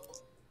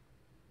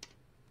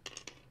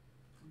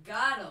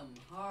 Got him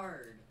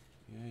hard.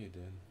 Yeah, you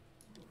did.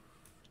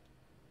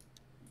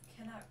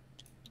 Cannot.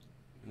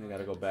 And they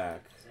gotta go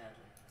back.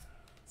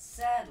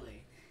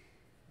 Sadly.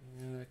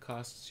 Yeah, that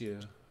costs you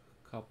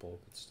a couple,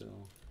 but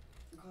still.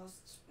 It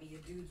costs me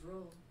a dude's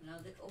roll. Now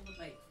that but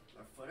my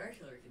foot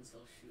artillery can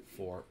still shoot.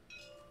 4.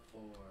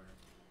 4.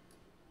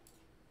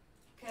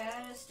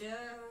 Canister.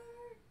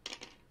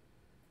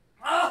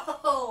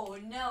 Oh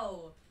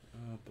no!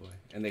 Oh boy.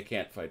 And they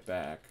can't fight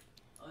back.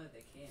 Oh,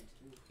 they can't.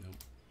 Ooh. Nope.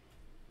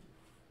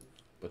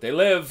 But they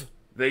live.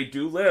 They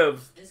do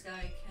live. This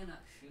guy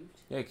cannot shoot.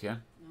 Yeah, he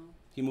can. No.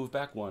 He moved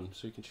back 1,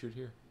 so he can shoot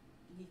here.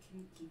 He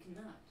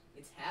cannot.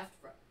 It's half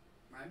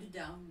rounded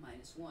down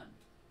 -1.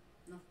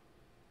 No.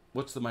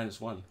 What's the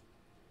 -1?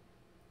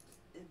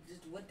 It's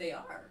just what they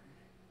are.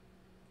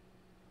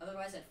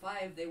 Otherwise, at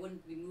 5, they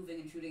wouldn't be moving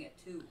and shooting at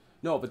 2.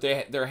 No, but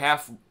they're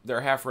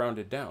half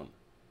rounded down.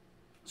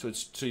 So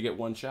you get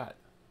 1 shot.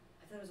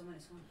 I thought it was a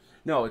 -1.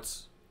 No,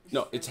 it's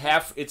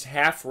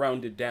half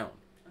rounded down.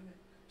 Okay.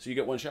 So you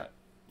get 1 shot.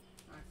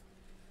 Alright.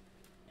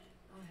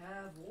 I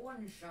have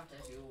 1 shot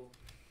at you.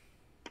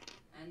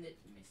 And it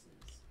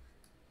misses.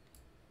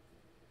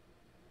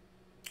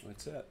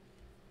 That's it.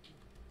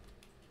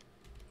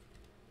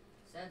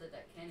 Sad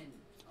that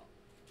cannon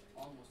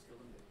almost killed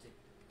him, but it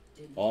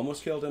didn't.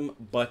 Almost killed him,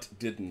 but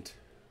didn't.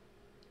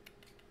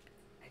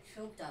 I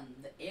choked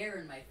on the air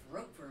in my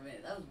throat for a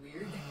minute. That was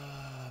weird.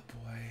 Ah,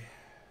 boy.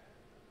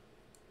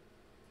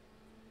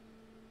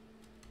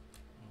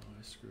 Oh,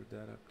 I screwed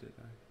that up, did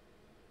I?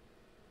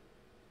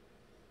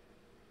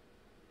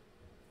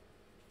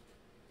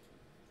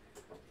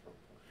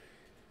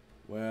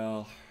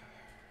 Well,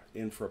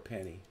 in for a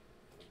penny.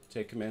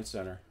 Take command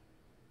center.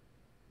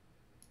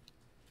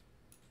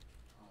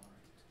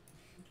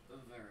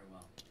 Alright. Very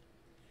well.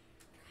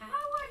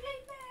 Cowardly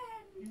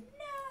man!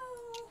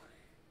 No!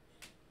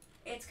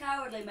 It's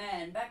Cowardly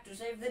Man, back to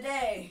save the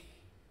day!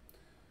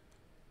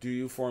 Do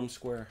you form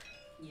square?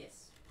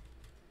 Yes.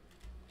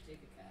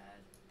 Take a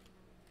card.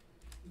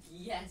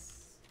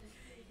 Yes!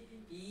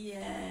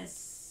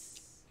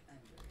 Yes! I'm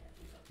very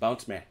happy about that.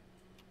 Bounce me.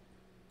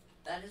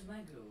 That is my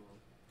goal.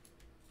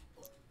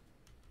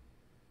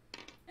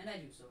 And I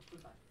do so.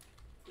 Goodbye.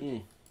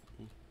 Mm.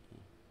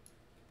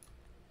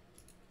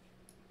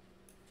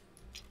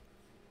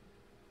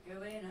 Go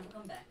away and have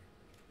come back,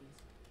 please.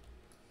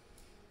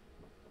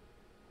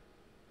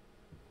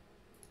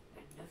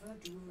 And never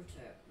do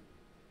return.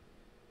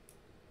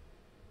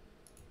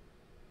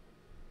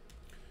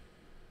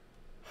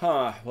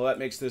 Huh. Well, that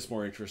makes this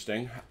more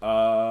interesting.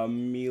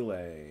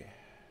 Melee.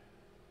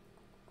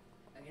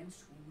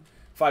 Against whom?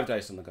 5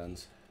 dice on the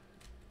guns.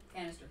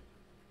 Canister.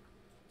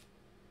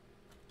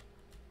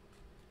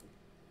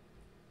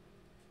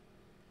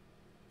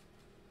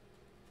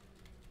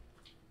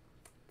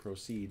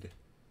 Proceed.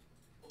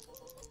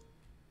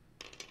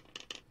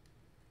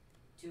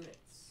 2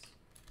 hits.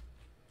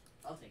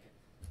 I'll take it.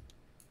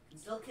 Can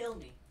still kill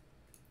me.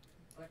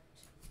 But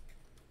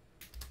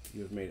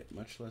You have made it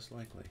much less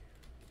likely.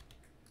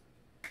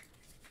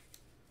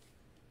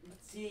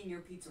 seeing your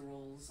pizza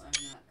rolls, I'm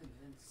not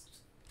convinced.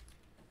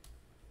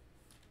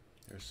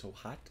 They're so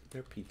hot,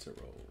 they're pizza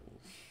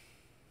rolls.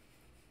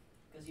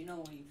 Because you know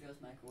when you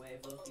just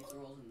microwave those pizza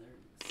rolls and they're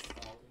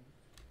scalding.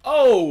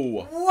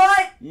 Oh!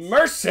 What?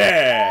 Mercy!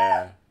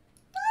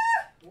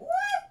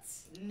 What?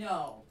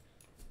 No.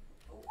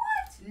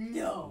 What?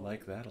 No. I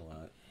like that a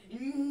lot.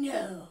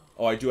 No.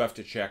 Oh, I do have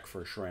to check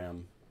for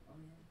Shram. Oh,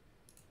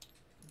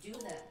 yeah. Do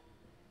that.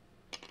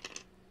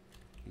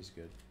 He's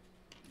good.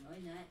 No,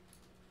 he's not.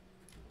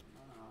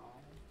 Oh.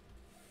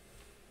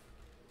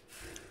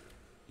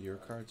 Your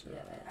cards are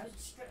Yeah, I was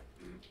just...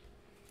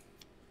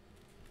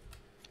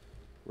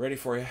 ready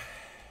for you.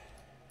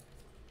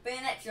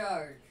 Bayonet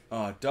charge.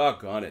 Oh,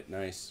 doggone it.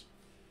 Nice.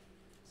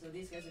 So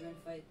these guys are going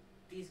to fight.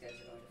 These guys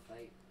are going to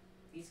fight.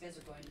 These guys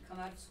are going to come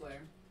out of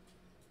square.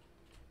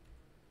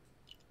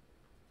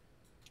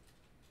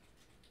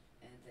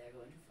 And they're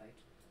going to fight.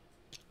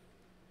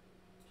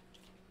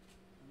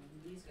 And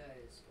then these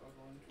guys are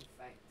going to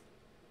fight.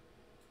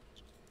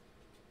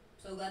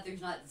 So glad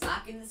there's not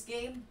Zoc in this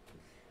game.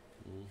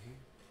 Mm-hmm.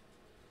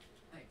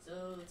 Alright,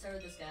 so let's start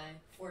with this guy.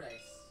 4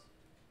 dice.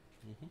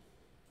 Mm-hmm.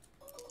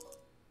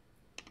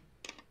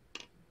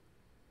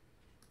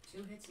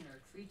 2 hits and a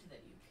retreat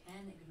that you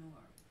can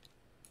ignore.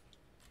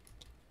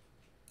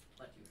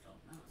 But you shall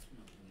not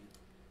know you.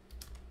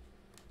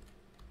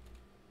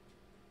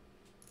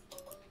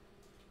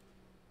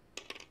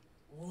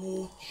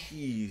 Oh,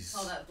 Jeez.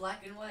 all that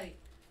black and white.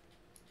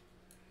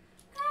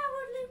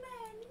 Cowardly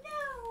man,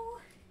 no!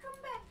 Come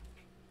back!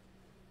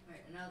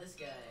 Alright, and now this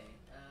guy.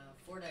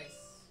 4 dice.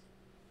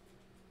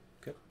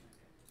 Okay.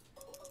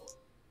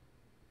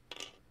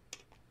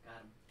 Got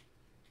him.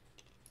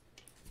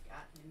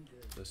 Got him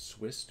good. The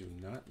Swiss do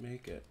not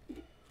make it.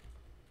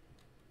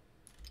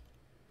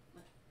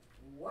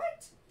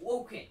 What?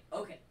 Okay,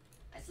 okay.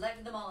 I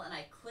selected them all and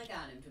I click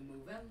on him to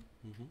move him.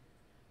 Mm-hmm.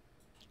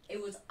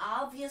 It was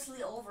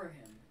obviously over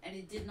him, and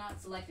it did not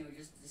select him. It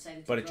just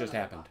decided to. But it just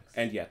happened,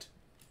 and yet.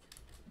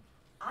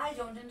 I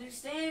don't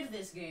understand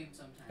this game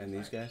sometimes. And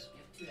these guys?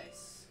 You have 2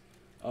 dice.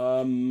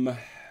 Um.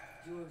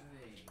 You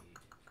evade.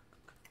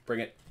 Bring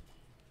it.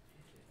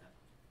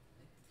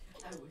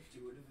 I wish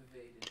you would have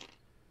evaded.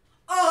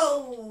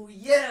 Oh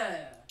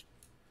yeah.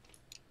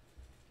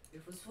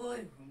 It was for your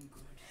own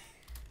good.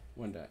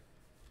 1 die.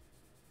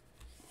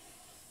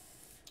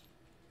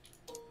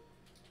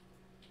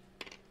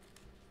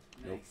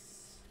 Nope.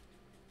 Nice.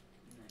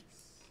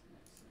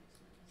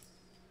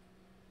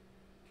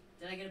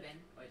 Did I get a ban?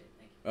 Oh, I did.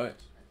 Thank you. Oh, yes.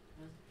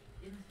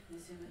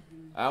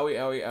 Owie,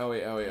 owie,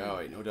 owie, owie,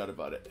 owie. No doubt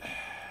about it.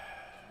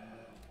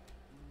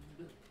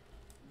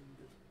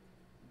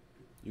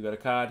 You got a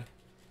card?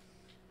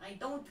 I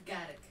don't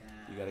got a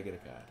card. You gotta get a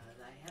card.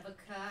 I have a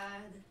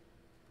card.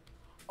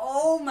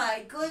 Oh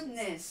my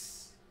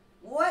goodness!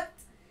 What?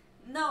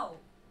 No.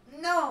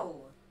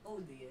 No! Oh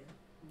dear.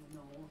 Oh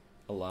no.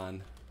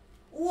 Alan.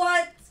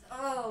 What?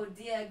 Oh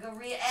dear, good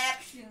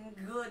reaction,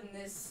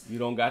 goodness. You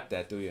don't got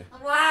that, do you?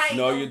 Why?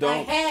 No, you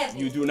don't. I have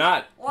You it? do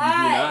not. Why? You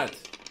do not.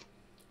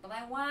 But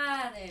I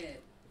want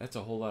it. That's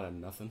a whole lot of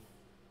nothing.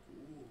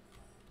 Ooh.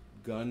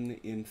 Gun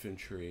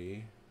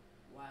infantry.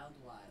 Wild.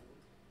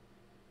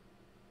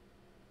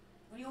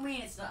 What do you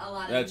mean it's not a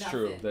lot of That's nothing?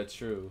 true. That's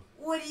true.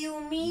 What do you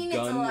mean it's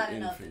a Gun lot of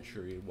nothing?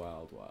 infantry.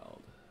 Wild. A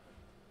lot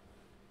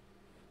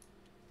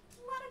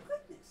of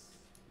goodness.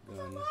 That's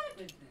a Gun. lot of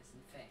goodness,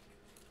 in fact.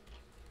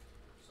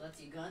 So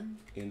that's your gun?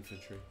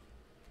 Infantry.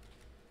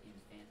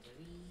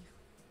 Infantry.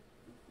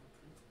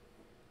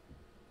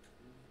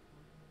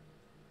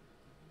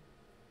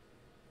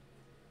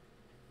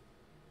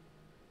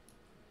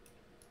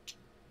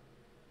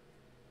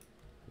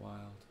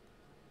 Wild.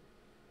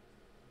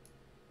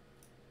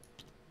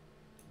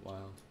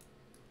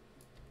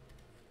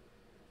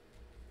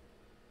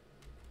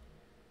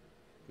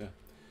 Yeah.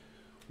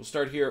 We'll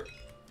start here.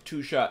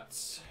 2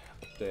 shots.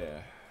 Up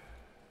there.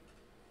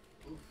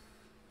 Oof.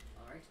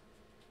 Alright.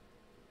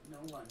 No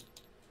one.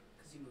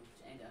 Because you moved,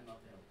 and I'm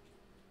uphill.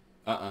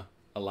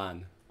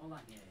 Alan. Hold on,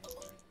 yeah,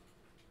 sorry.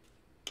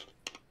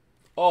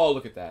 Oh,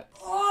 look at that.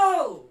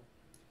 Oh!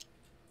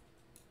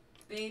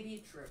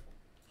 Baby triple.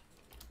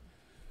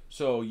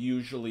 So,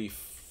 usually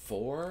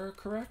 4,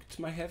 correct,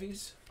 my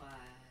heavies? 5, I'm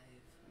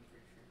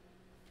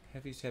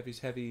pretty sure.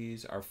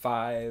 Heavies are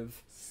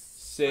 5.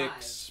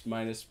 6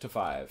 minus to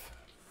 5.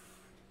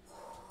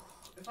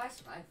 If I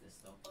survive this,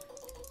 though.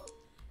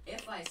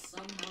 If I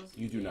somehow...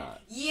 You do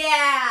not.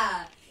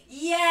 Yeah!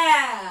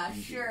 Yeah!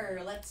 You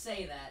Sure, let's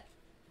say that.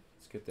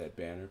 Let's get that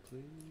banner,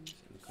 please.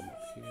 And come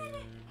up here.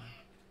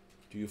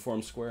 Do you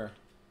form square?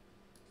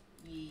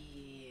 Yeah.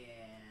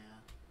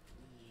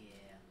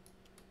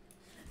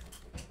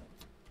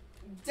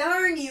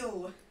 Darn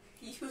you!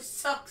 You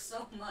suck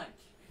so much.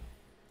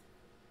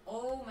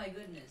 Oh my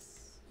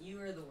goodness. You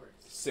are the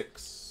worst.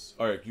 6.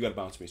 Alright, you gotta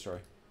bounce me, sorry.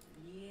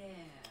 Yeah.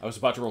 I was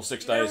about to roll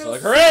 6 You're dice. gonna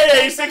Like, roll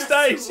hooray! 6 6 dice,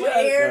 I dice!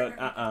 swear.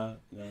 Yeah.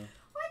 No.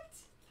 What?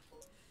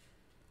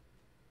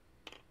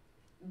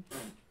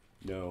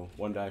 No.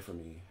 1 die for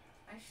me.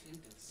 I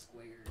shouldn't have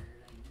squared. I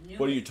knew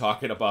What are it. you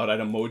talking about? I'd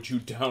have mowed you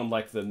down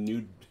like the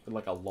new...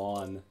 Like a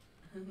lawn.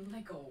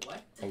 Like a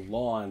what? A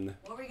lawn.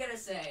 What were we gonna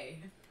say?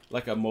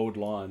 Like a mowed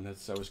lawn. I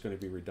was going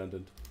to be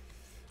redundant.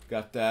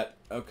 Got that.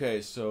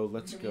 Okay, so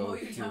let's go Mow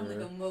you down like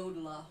here. a mowed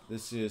law.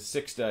 This is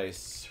 6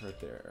 dice right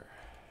there.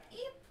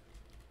 Yep.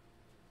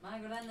 My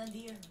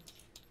grenadier.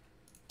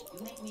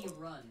 You make me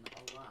run a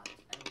lot.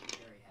 I will be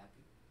very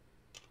happy.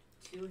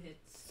 2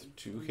 hits. and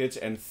 2 3 hits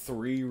and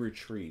 3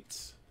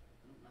 retreats.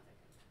 Nothing.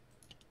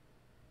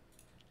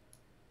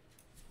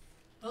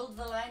 Hold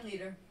the line,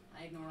 leader.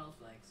 I ignore all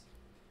flags.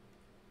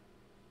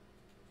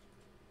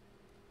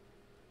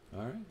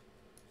 Alright.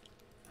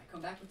 I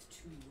come back with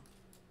 2.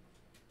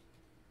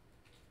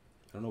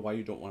 I don't know why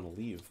you don't want to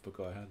leave, but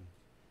go ahead.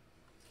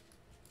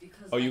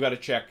 Because Oh, you gotta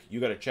check. You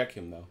gotta check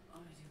him, though. Oh,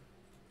 I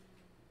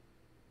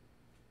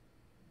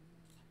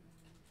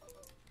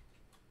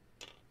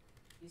do.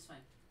 He's fine.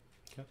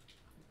 Okay.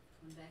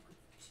 Come back with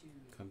 2.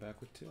 Come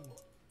back with 2.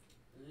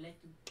 Let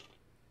him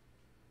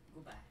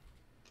go back.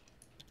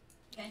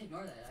 Can't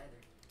ignore that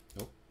either.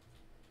 Nope.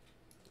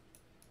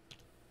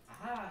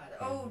 Ah,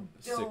 oh,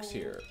 6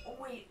 here. Oh,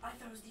 wait, I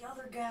thought it was the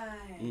other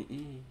guy.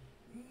 Mm-mm.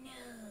 No.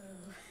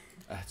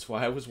 That's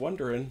why I was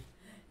wondering.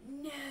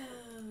 No.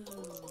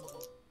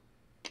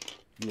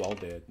 You all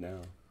dead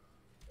now.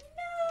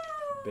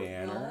 No.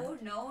 Banner.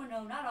 No,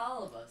 not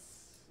all of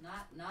us.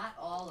 Not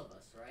all of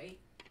us, right?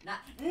 Not.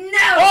 No.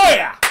 Oh,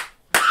 yeah!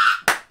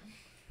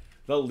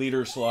 The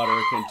leader slaughter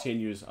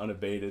continues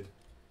unabated.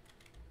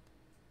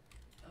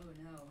 Oh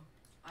no.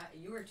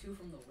 You are 2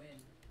 from the win.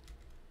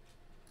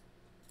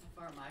 How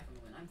far am I from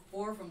the win? I'm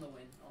 4 from the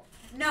win. Oh.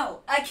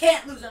 No, I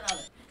can't lose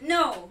another.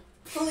 No,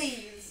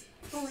 please,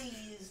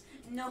 please,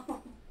 no.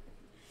 No.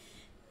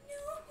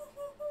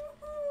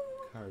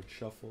 Card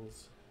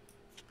shuffles.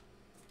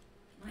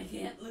 I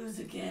can't lose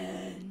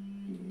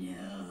again.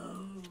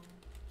 No.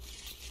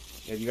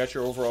 Yeah, you got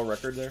your overall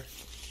record there?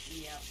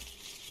 Yep.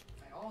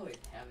 I always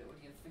have it. What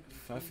do you think?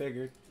 I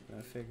figured.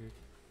 I figured.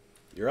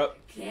 You're up.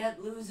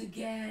 Can't lose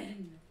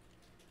again.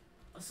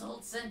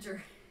 Assault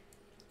center.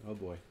 Oh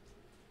boy.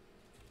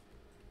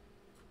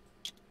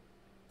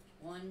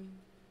 1,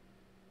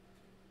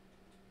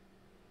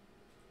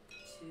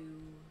 2,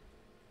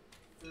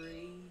 3.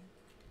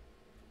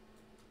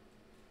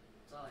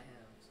 That's all I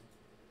have. So,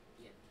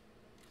 yeah.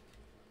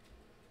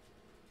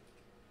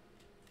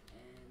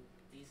 And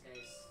these guys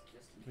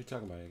just. What are you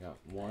talking about? You got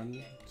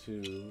 1,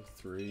 2,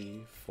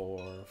 3, 4,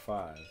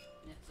 5.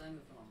 Yeah, so I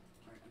moved them all.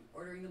 Alright, I'm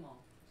ordering them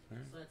all.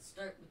 Alright. So let's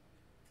start with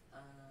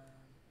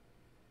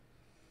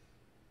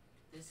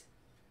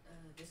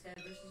this guy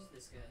versus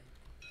this guy.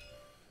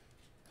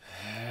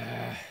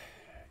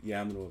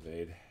 Yeah, I'm gonna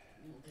evade.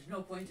 Well, there's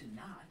no point in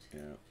not. Yeah.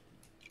 There's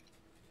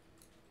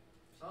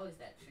always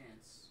that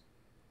chance.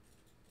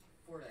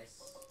 4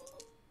 dice.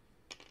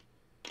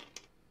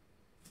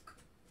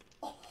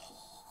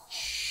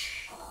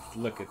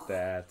 Look at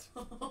that.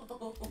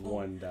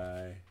 1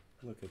 die.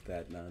 Look at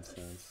that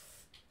nonsense.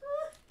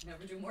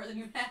 Never do more than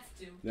you have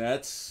to.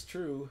 That's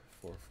true.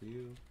 4 for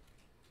you.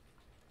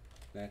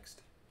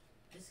 Next.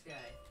 This guy,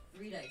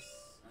 3 dice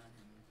on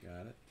him.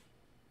 Got it.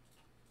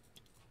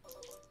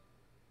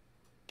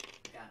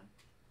 Got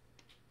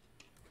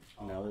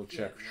him. Now Oh, we'll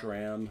check yeah,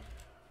 Shram.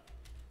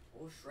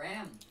 Oh,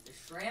 Shram. Does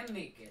Shram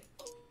make it?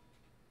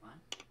 Come on.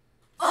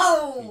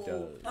 Oh! He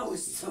does. That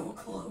was so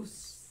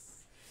close.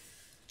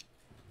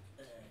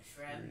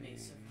 Shram may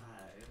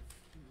survive,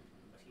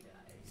 but he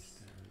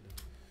dies.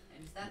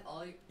 And is that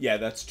all you... Yeah,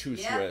 that's 2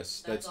 Yeah,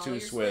 Swiss. that's That's all 2 your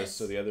Swiss, Swiss.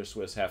 so the other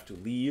Swiss have to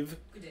leave.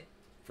 Good day.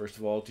 First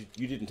of all,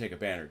 you didn't take a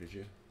banner, did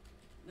you?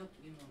 Nope,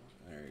 you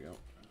know. There you go.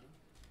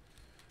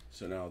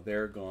 So now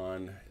they're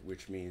gone,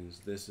 which means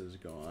this is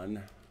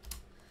gone.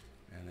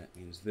 And that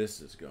means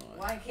this is gone.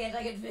 Why can't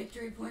I get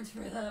victory points for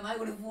them? I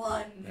would have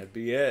won. That'd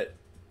be it.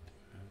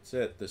 That's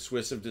it. The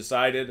Swiss have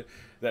decided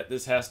that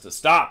this has to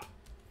stop.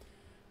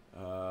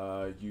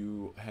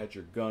 You had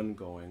your gun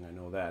going. I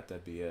know that.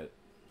 That'd be it.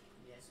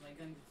 Yes, my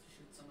gun gets to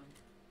shoot someone.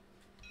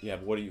 Yeah,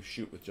 but what do you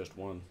shoot with just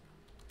one?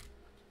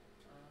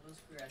 Those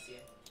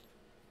cuirassiers.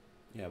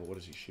 Yeah, but what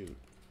does he shoot?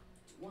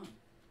 1.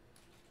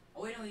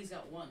 Oh wait, no, he's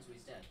got 1, so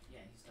he's dead. Yeah,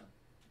 he's done.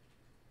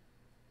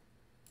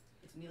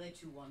 It's melee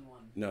 2, 1, 1.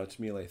 No, it's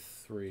melee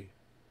 3.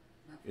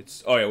 No.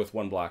 It's oh yeah, with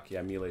 1 block.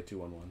 Yeah, melee 2,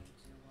 1, 1.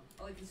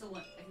 Oh, I can still shoot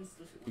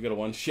You 1. got a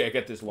 1. Yeah, I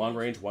got this long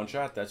range 1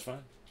 shot. That's fine.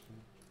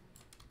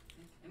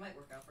 It might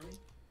work out for me.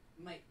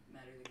 It might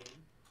matter the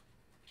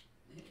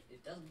game.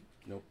 It doesn't.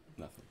 Nope,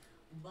 nothing.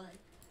 But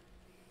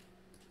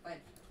fine.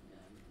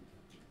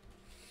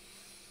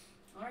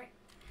 All right.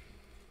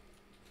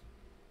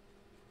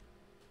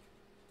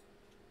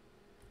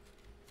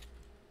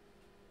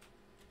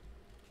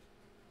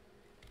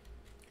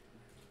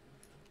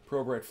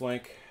 Probe right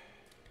flank.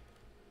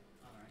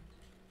 All right.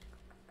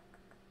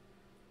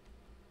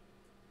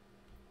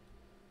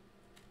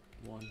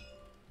 1.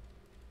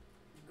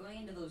 Going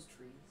into those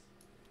trees.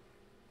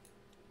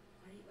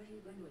 Why are you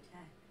going to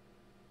attack?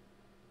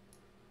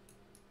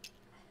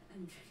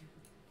 I'm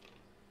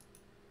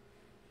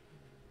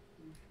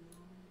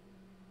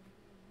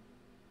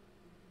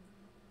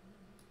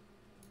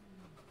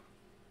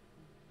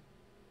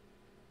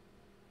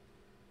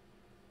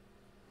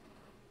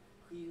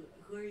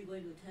Who are you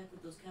going to attack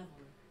with those cavalry?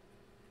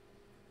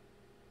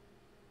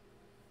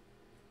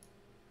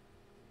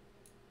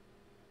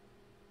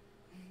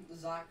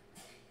 Zoc.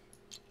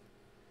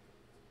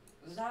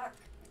 Zoc.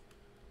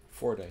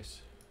 4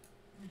 dice.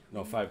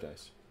 No, 5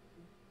 dice.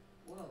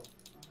 Whoa. Alright.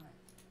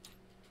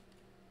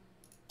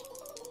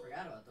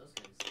 Forgot about those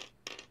guys.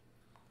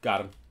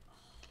 Got him.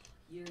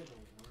 You're the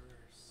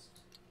worst.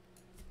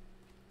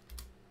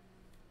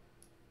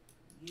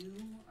 You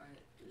are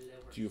the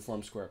worst. Do you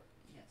form square?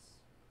 Yes.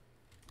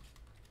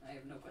 I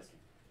have no question.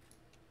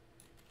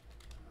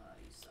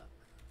 You suck.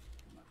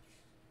 Much.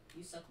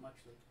 You suck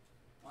muchly.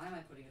 Why am I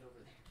putting it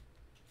over there?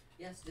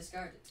 Yes,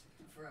 discard it.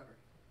 Forever.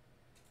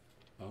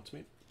 Bounce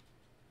me.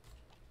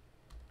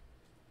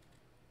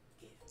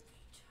 Give me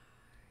time.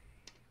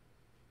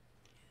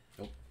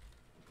 Nope.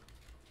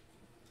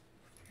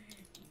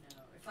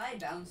 No. If I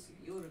bounced you,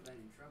 you would have been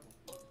in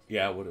trouble.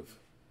 Yeah, I would have.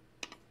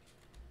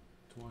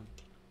 1.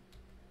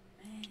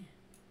 Man.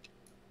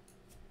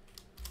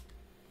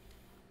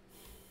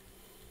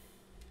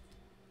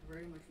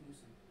 Very much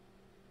losing.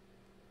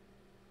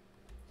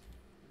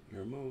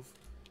 Your move.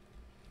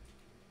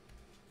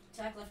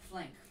 Attack left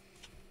flank.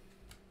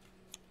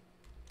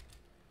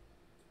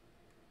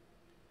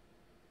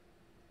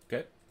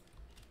 Okay.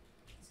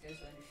 This guy's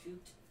going to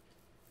shoot.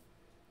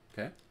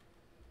 Okay.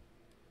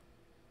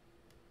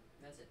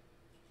 That's it.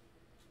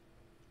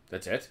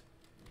 That's it?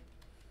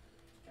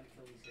 Gotta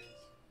kill these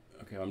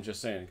guys. Okay, I'm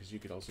just saying, because you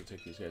could also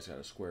take these guys out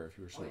of square if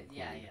you were so Oh,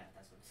 yeah, inclined. yeah,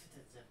 that's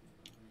definitely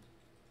what I'm gonna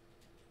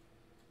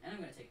do. And I'm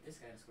gonna take this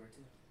guy to square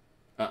too.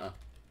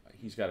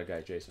 He's got a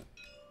guy, Jason.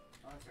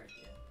 Oh, that's right,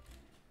 yeah.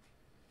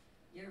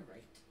 You're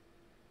right.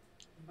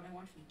 But I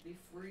want him to be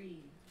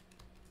free.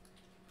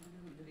 I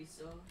want him to be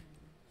so...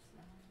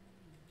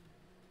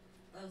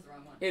 That was the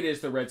wrong one. It is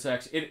the Red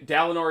Sox.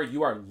 Dalinor,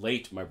 you are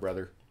late, my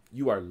brother.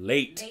 You are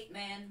late. Late,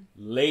 man.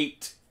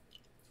 Late.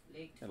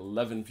 Late. Got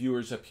 11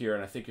 viewers up here,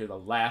 and I think you're the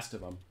last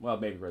of them. Well,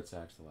 maybe Red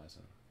Sox the last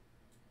one.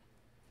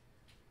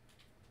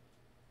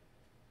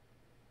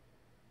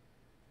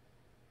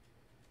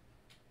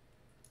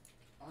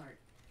 Alright.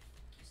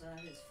 So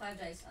that is 5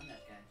 dice on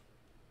that guy.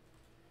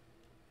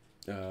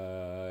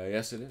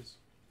 Yes, it is.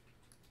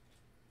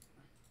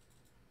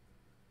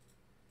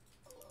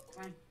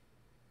 Come on.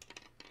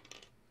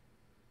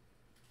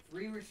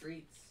 3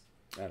 retreats.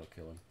 That'll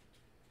kill him.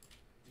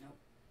 Nope.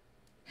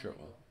 Sure it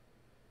will.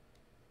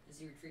 Does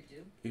he retreat 2?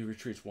 He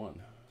retreats 1.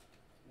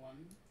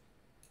 1.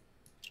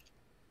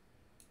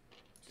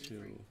 2. 2.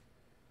 3.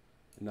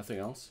 Nothing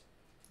else?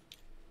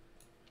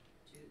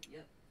 2.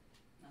 Yep.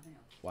 Nothing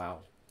else. Wow.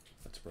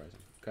 That's surprising.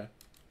 Okay.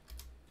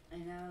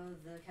 And now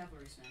the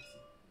cavalry smacks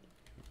him.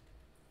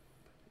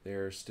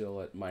 They're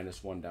still at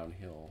 -1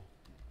 downhill.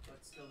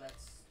 But still,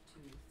 that's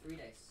 3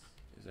 dice.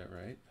 Is that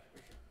right? For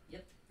sure.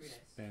 Yep, 3 dice.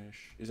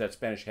 Spanish. Is that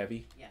Spanish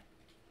heavy? Yeah.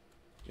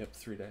 Yep,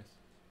 3 dice.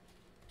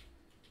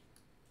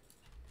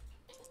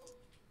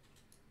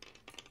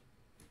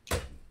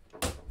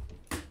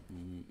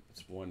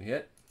 It's 1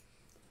 hit.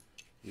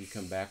 We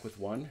come back with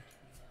 1.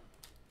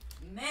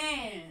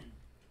 Man!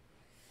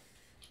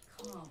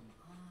 Come on.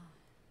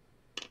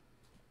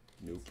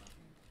 Nope.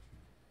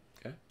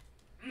 Okay.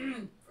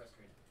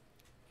 Frustrated.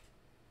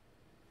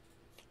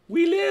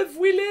 We live!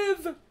 We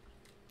live!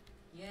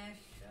 Yeah,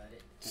 shut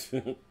it.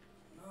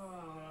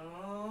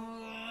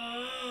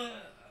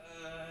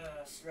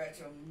 Stretch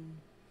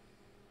them.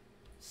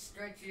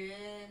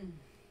 Stretching.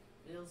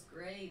 Feels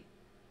great.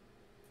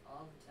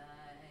 All the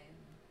time.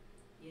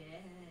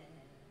 Yeah.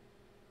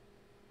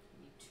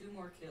 Need 2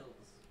 more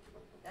kills.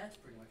 That's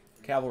pretty much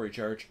it. Cavalry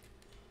charge.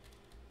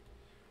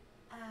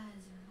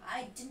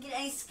 I didn't get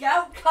any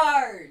scout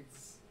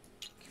cards!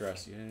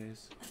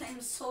 Cuirassiers. I'm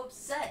so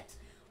upset.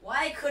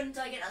 Why couldn't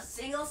I get a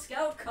single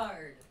scout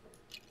card?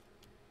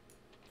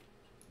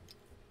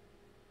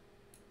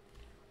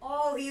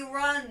 Oh, he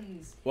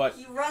runs. What?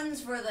 He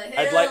runs for the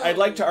hills. I'd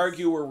like to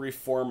argue we're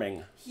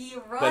reforming. He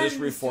runs That is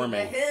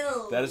reforming. to the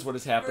hills. That is what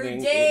is happening.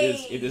 For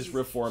days. It is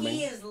reforming.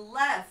 He is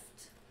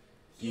left.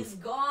 He's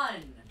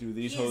gone. Do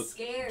these he is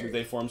scared. do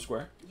they form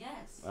square?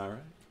 Yes. All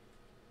right.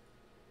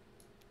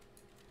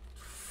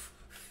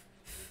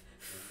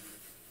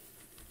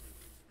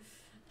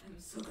 I'm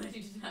so glad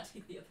you did not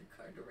take the other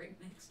card right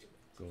next to it.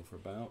 Go for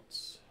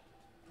bounce.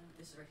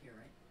 This is right here,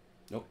 right?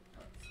 Nope.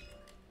 Oh, this is right.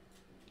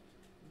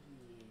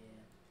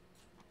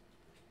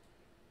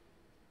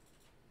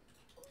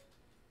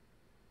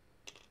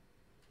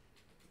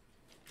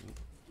 Yeah.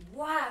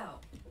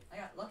 Wow! I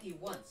got lucky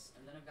once,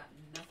 and then I've got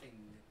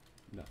nothing.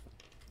 Nothing.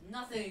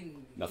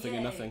 Nothing. Nothing Yay.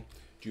 and nothing.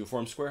 Do you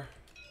form square?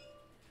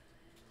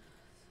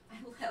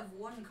 I will have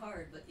 1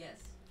 card, but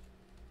yes.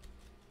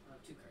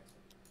 2 cards.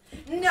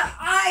 No,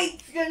 I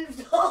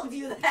told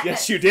you that.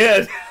 Yes, you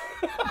did.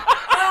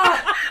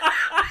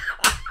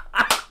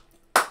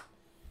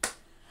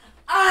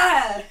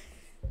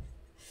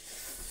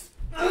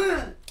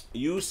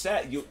 You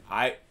said you.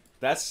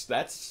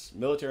 That's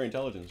military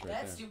intelligence right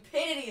That there.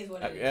 stupidity is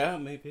what it is. Yeah,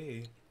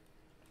 maybe.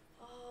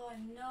 Oh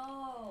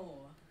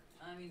no!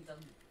 I mean,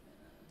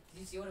 did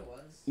you see what it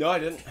was? No, I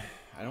didn't.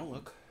 I don't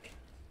look.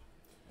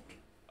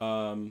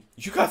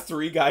 You got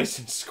 3 guys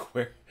in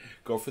square.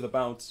 Go for the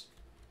bounce.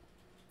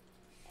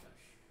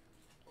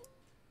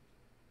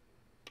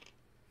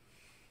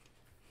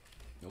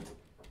 Nope.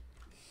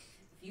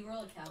 If you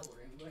roll a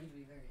cavalry, I'm going to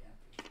be very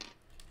happy.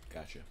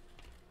 Gotcha.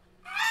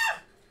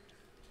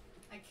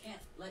 I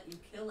can't let you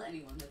kill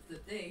anyone. That's the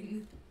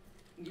thing.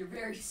 You're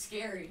very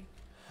scary.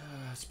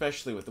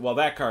 Especially with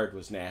that card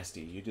was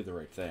nasty. You did the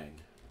right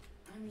thing.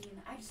 I mean,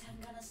 I just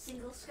haven't got a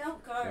single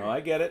scout card. No, I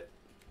get it.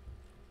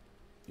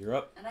 You're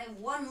up. And I have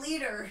 1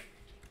 leader.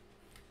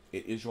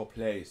 It is your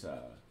place.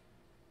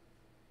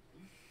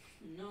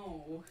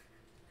 No.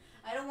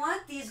 I don't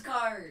want these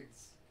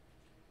cards.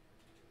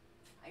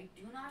 I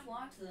do not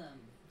want them.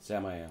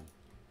 Sam, I am.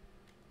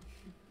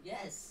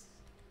 Yes.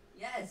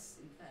 Yes,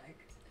 in fact.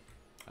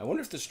 I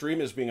wonder if the stream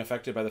is being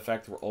affected by the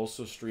fact that we're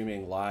also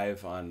streaming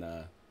live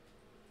on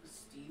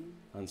Steam.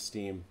 on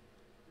Steam.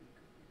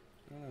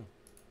 I don't know.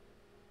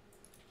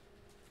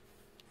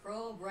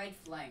 Probe right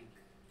flank.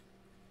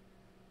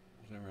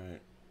 Is that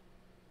right?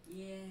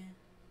 Yeah.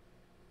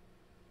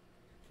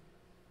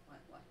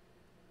 What?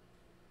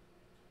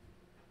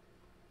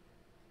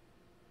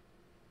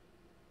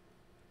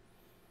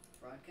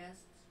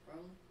 Broadcasts,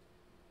 probably?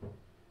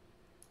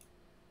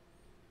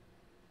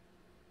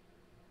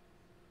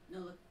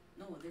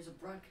 No, there's a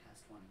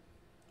broadcast one.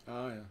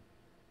 Oh, yeah.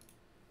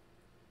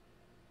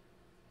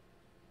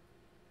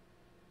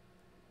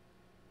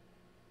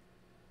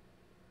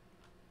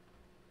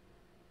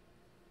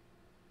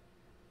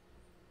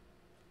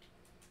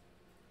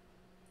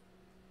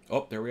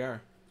 Oh, there we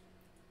are.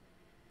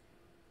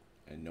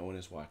 And no one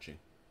is watching.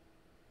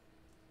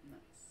 Nice.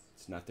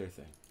 It's not their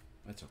thing.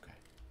 That's okay.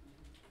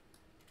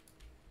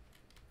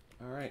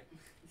 All right.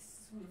 This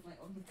is one of my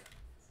only cards.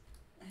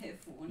 I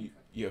have 1 card.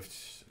 You have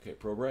okay,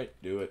 probe right.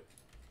 Do it.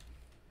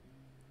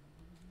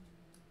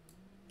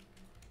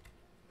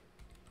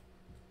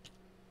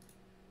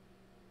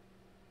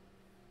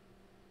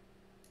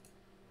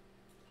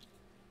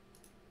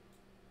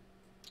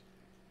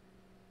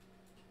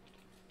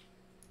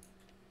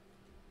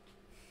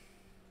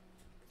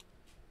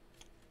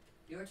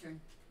 Your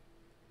turn.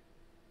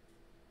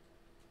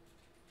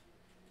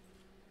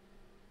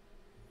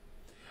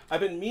 I've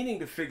been meaning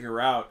to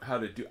figure out how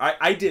to do...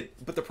 I did,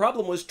 but the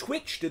problem was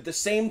Twitch did the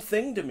same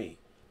thing to me.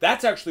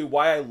 That's actually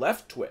why I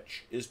left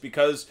Twitch, is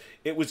because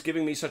it was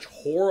giving me such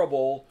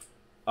horrible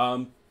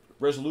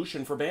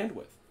resolution for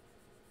bandwidth.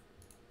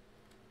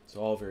 It's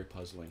all very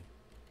puzzling.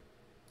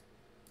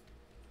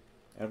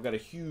 And I've got a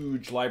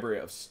huge library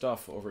of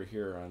stuff over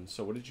here on...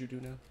 So what did you do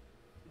now? Move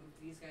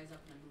these guys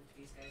up and then move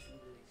these guys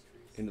into these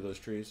trees. Into those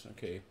trees?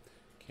 Okay.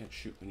 Can't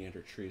shoot when you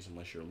enter trees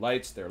unless you're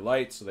lights. They're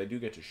lights, so they do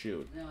get to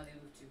shoot. No, they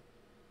moved 2.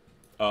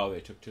 Oh, they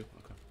took 2?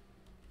 Okay.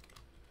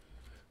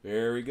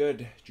 Very good.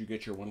 Did you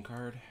get your 1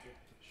 card? Yes,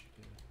 you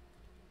did.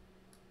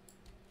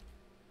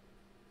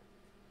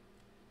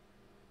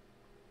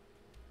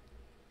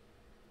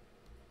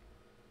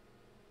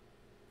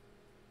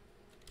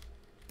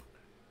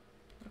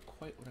 Not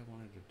quite what I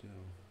wanted to do.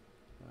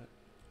 But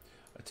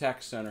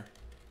attack center.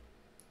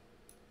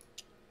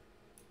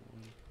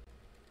 1,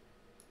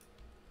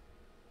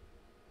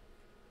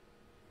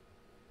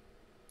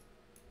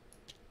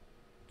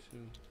 2.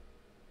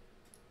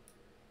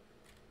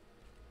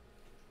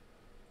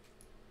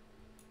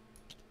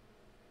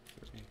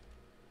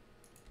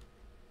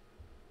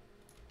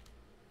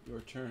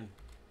 Your turn.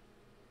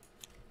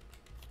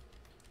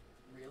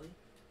 Really?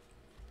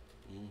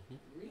 Mm-hmm.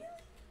 Really?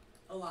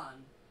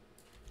 Alon.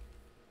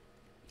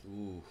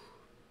 Ooh.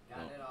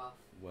 Got it off.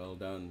 Well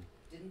done.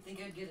 Didn't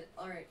think I'd get it.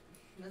 Alright.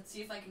 Let's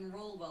see if I can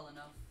roll well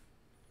enough.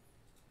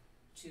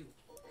 2.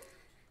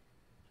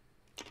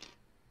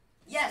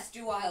 Yes,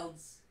 do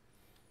wilds.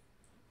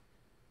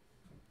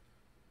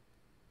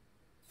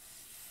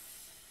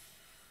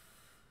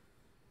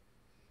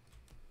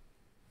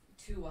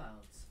 Two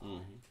wilds.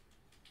 Mm-hmm.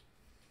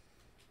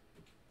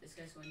 This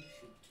guy's going to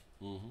shoot.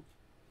 Mm-hmm.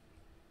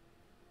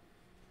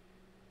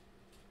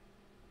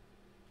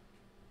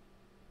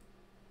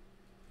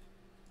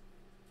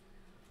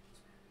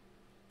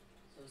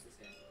 So is this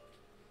guy.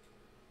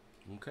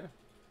 Okay.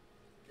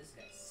 This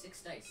guy.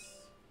 6 dice.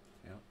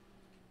 Yeah.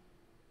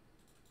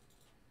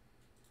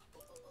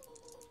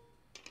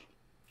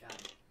 Got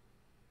it.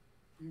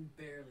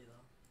 Barely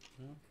though.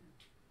 Yeah.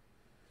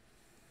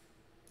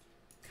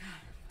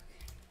 God.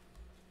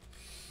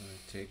 So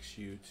it takes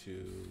you to...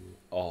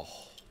 Oh.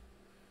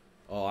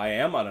 Oh, I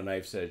am on a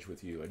knife's edge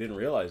with you. I didn't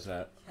realize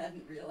that.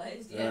 Hadn't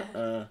realized. Yeah.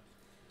 All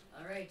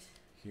right.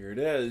 Here it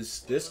is.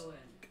 This. Follow in.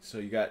 So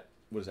you got,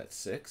 what is that,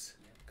 6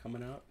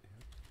 coming out?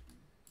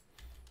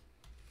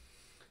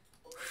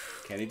 Yeah.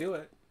 Can he do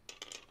it?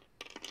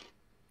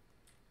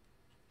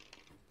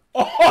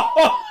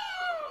 Oh!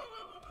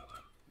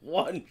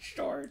 1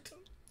 short.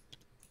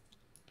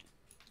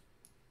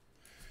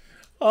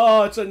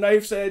 Oh, it's a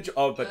knife's edge.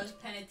 Oh, but Just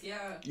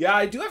Penetier. yeah,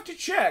 I do have to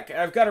check.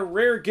 I've got a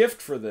rare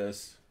gift for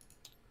this.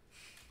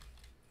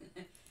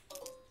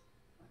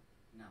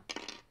 No.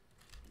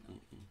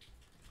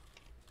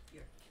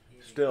 You're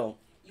kidding. Still.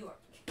 You are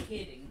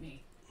kidding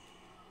me.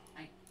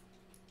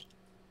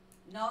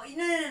 No.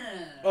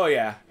 Oh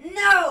yeah.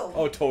 No.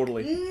 Oh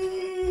totally.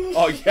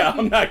 Oh yeah,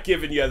 I'm not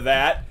giving you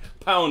that.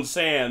 Pound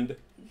sand.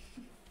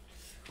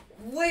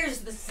 Where's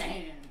the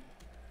sand?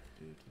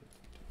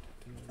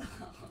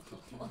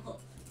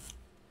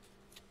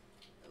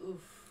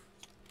 Oof.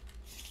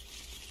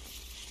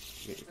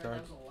 You get your That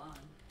cards? was a lot.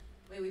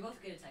 Wait, we both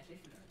get a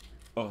tactician card.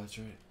 Oh, that's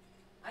right.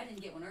 I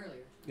didn't get one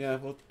earlier. Yeah,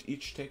 we'll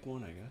each take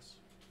 1, I guess.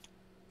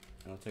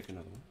 And I'll take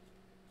another one.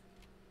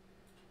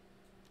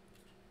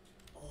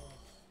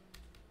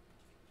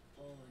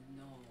 Oh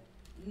no.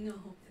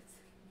 No.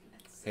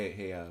 That's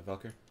Hey,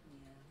 Velker. yeah.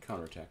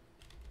 Counterattack.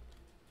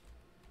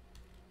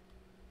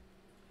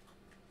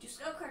 Do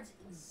spell cards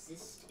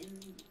exist in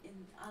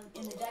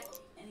the deck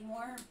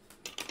anymore?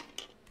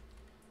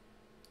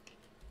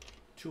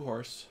 2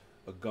 horse,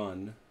 a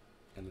gun,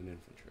 and an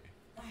infantry.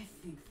 I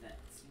think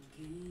that's a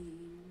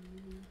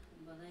game,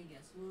 but I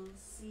guess we'll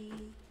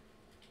see.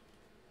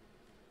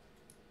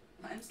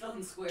 I'm still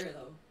in square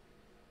though.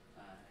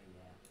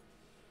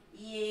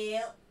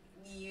 Yeah.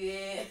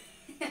 Yeah.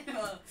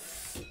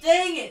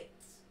 Dang it!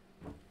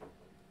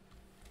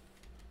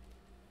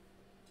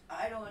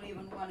 I don't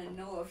even want to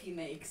know if he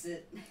makes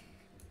it.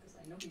 Because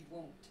I know he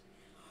won't.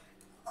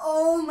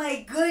 Oh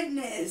my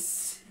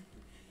goodness!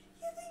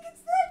 You think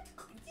it's that...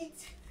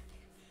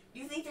 Do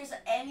you think there's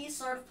any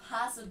sort of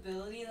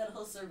possibility that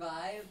he'll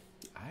survive?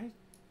 I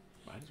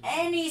might as well.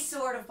 Any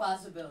sort of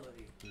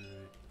possibility.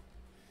 Alright.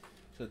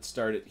 So let's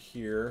start it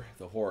here.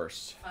 The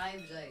horse.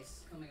 5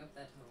 dice coming up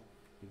that hill.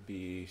 Would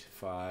be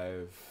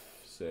 5,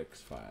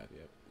 6, 5,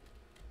 yep.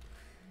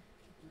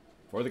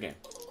 For the game.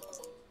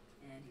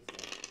 And he's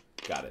dead.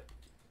 Got it.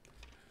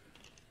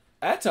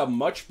 That's a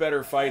much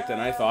better fight than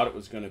I thought it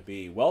was going to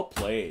be. Well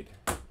played.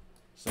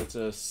 So it's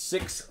a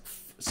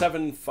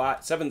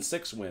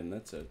 7-6 win.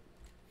 That's it.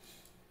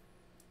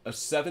 A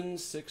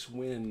 7-6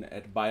 win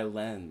at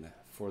Bailen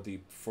for the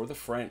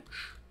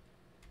French.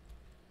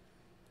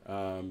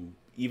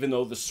 Even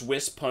though the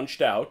Swiss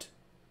punched out,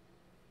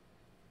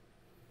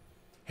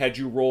 had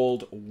you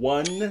rolled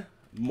 1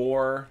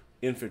 more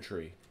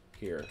infantry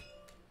here,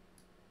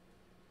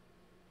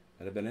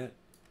 That'd have been it.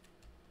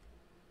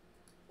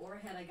 Or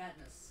had I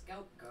gotten a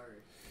scout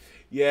guard?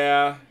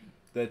 Yeah,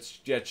 that's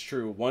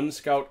true. One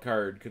scout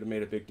card could have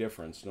made a big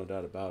difference, no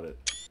doubt about it.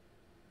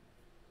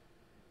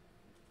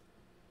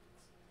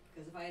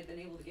 Because if I had been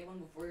able to get one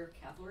before your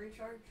cavalry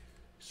charge?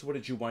 So what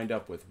did you wind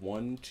up with?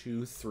 1,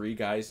 2, 3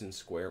 guys in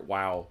square?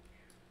 Wow.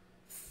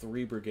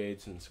 3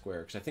 brigades in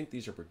square. Because I think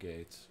these are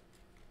brigades.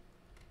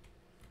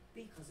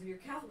 Because of your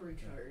cavalry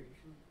charge.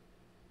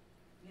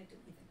 You can't do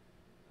anything.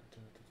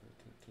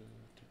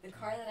 The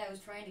card that I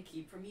was trying to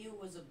keep from you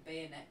was a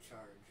bayonet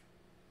charge.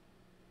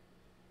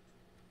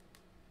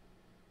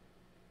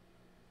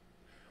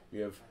 We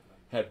have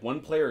had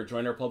one player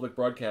join our public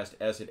broadcast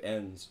as it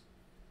ends.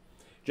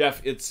 Jeff,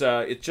 it's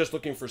just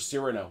looking for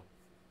Cyrano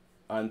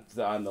on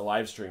the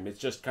live stream. It's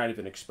just kind of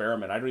an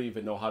experiment. I don't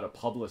even know how to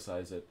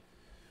publicize it.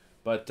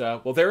 But,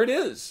 well, there it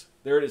is.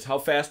 There it is. How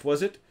fast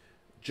was it?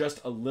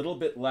 Just a little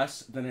bit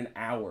less than an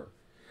hour.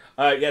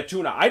 Yeah,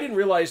 Tuna, I didn't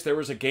realize there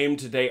was a game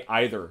today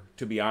either,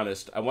 to be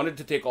honest. I wanted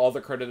to take all the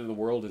credit in the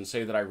world and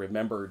say that I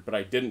remembered, but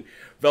I didn't.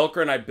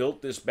 Velker and I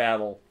built this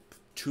battle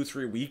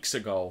 2-3 weeks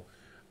ago,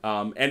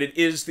 and it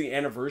is the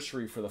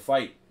anniversary for the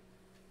fight.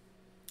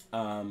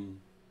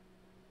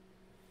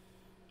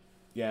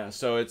 Yeah,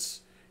 so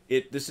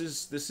this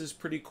is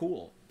pretty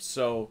cool.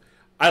 So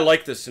I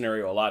like this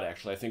scenario a lot,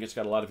 actually. I think it's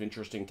got a lot of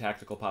interesting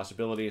tactical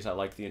possibilities. I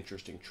like the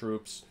interesting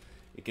troops.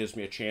 It gives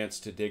me a chance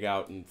to dig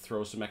out and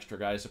throw some extra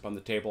guys up on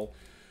the table.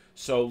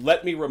 So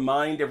let me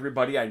remind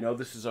everybody, I know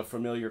this is a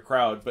familiar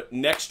crowd, but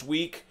next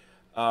week,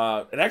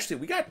 and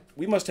actually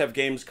we must have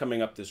games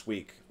coming up this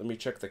week. Let me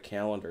check the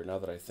calendar now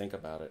that I think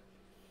about it.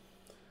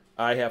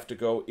 I have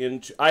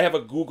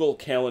a Google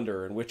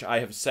Calendar in which I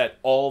have set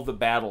all the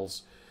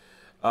battles.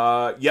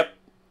 Yep,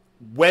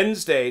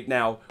 Wednesday.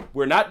 Now,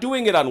 we're not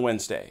doing it on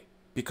Wednesday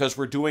because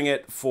we're doing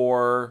it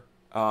for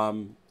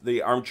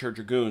the Armchair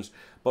Dragoons.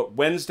 But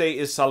Wednesday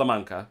is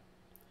Salamanca.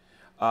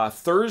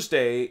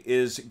 Thursday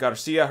is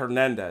Garcia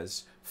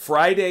Hernandez.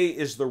 Friday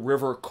is the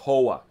River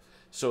Coa.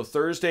 So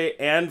Thursday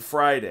and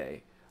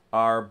Friday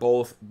are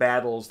both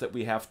battles that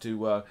we have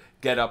to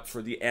get up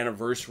for the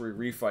anniversary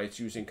refights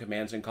using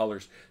commands and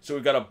colors. So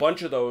we've got a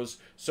bunch of those.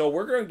 So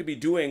we're going to be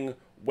doing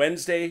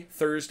Wednesday,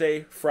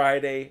 Thursday,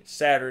 Friday,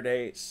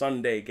 Saturday,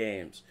 Sunday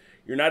games.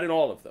 You're not in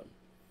all of them,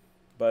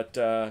 but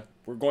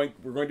we're going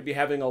to be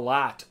having a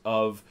lot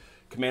of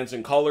commands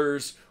and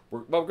colors. We're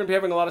going to be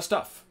having a lot of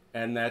stuff,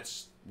 and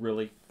that's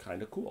really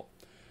kind of cool.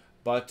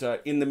 But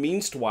in the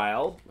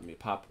meanwhile, let me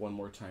pop one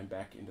more time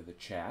back into the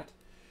chat.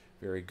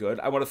 Very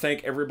good. I want to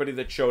thank everybody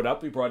that showed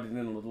up. We brought it in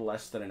a little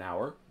less than an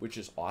hour, which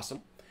is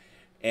awesome.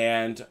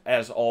 And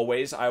as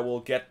always, I will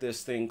get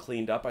this thing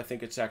cleaned up. I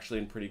think it's actually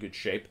in pretty good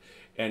shape,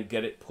 and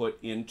get it put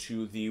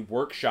into the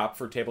workshop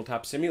for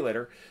Tabletop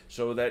Simulator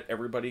so that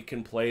everybody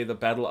can play the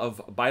Battle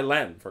of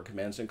Bailen for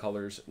Commands and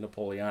Colors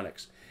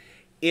Napoleonics.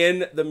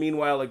 In the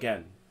meanwhile,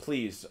 again,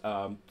 please,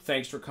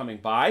 thanks for coming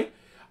by.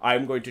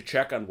 I'm going to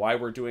check on why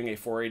we're doing a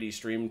 480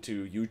 stream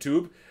to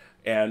YouTube.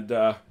 And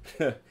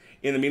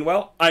in the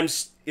meanwhile, I'm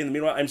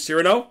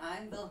Cyrano.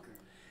 I'm Velker.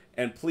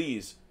 And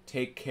please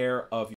take care of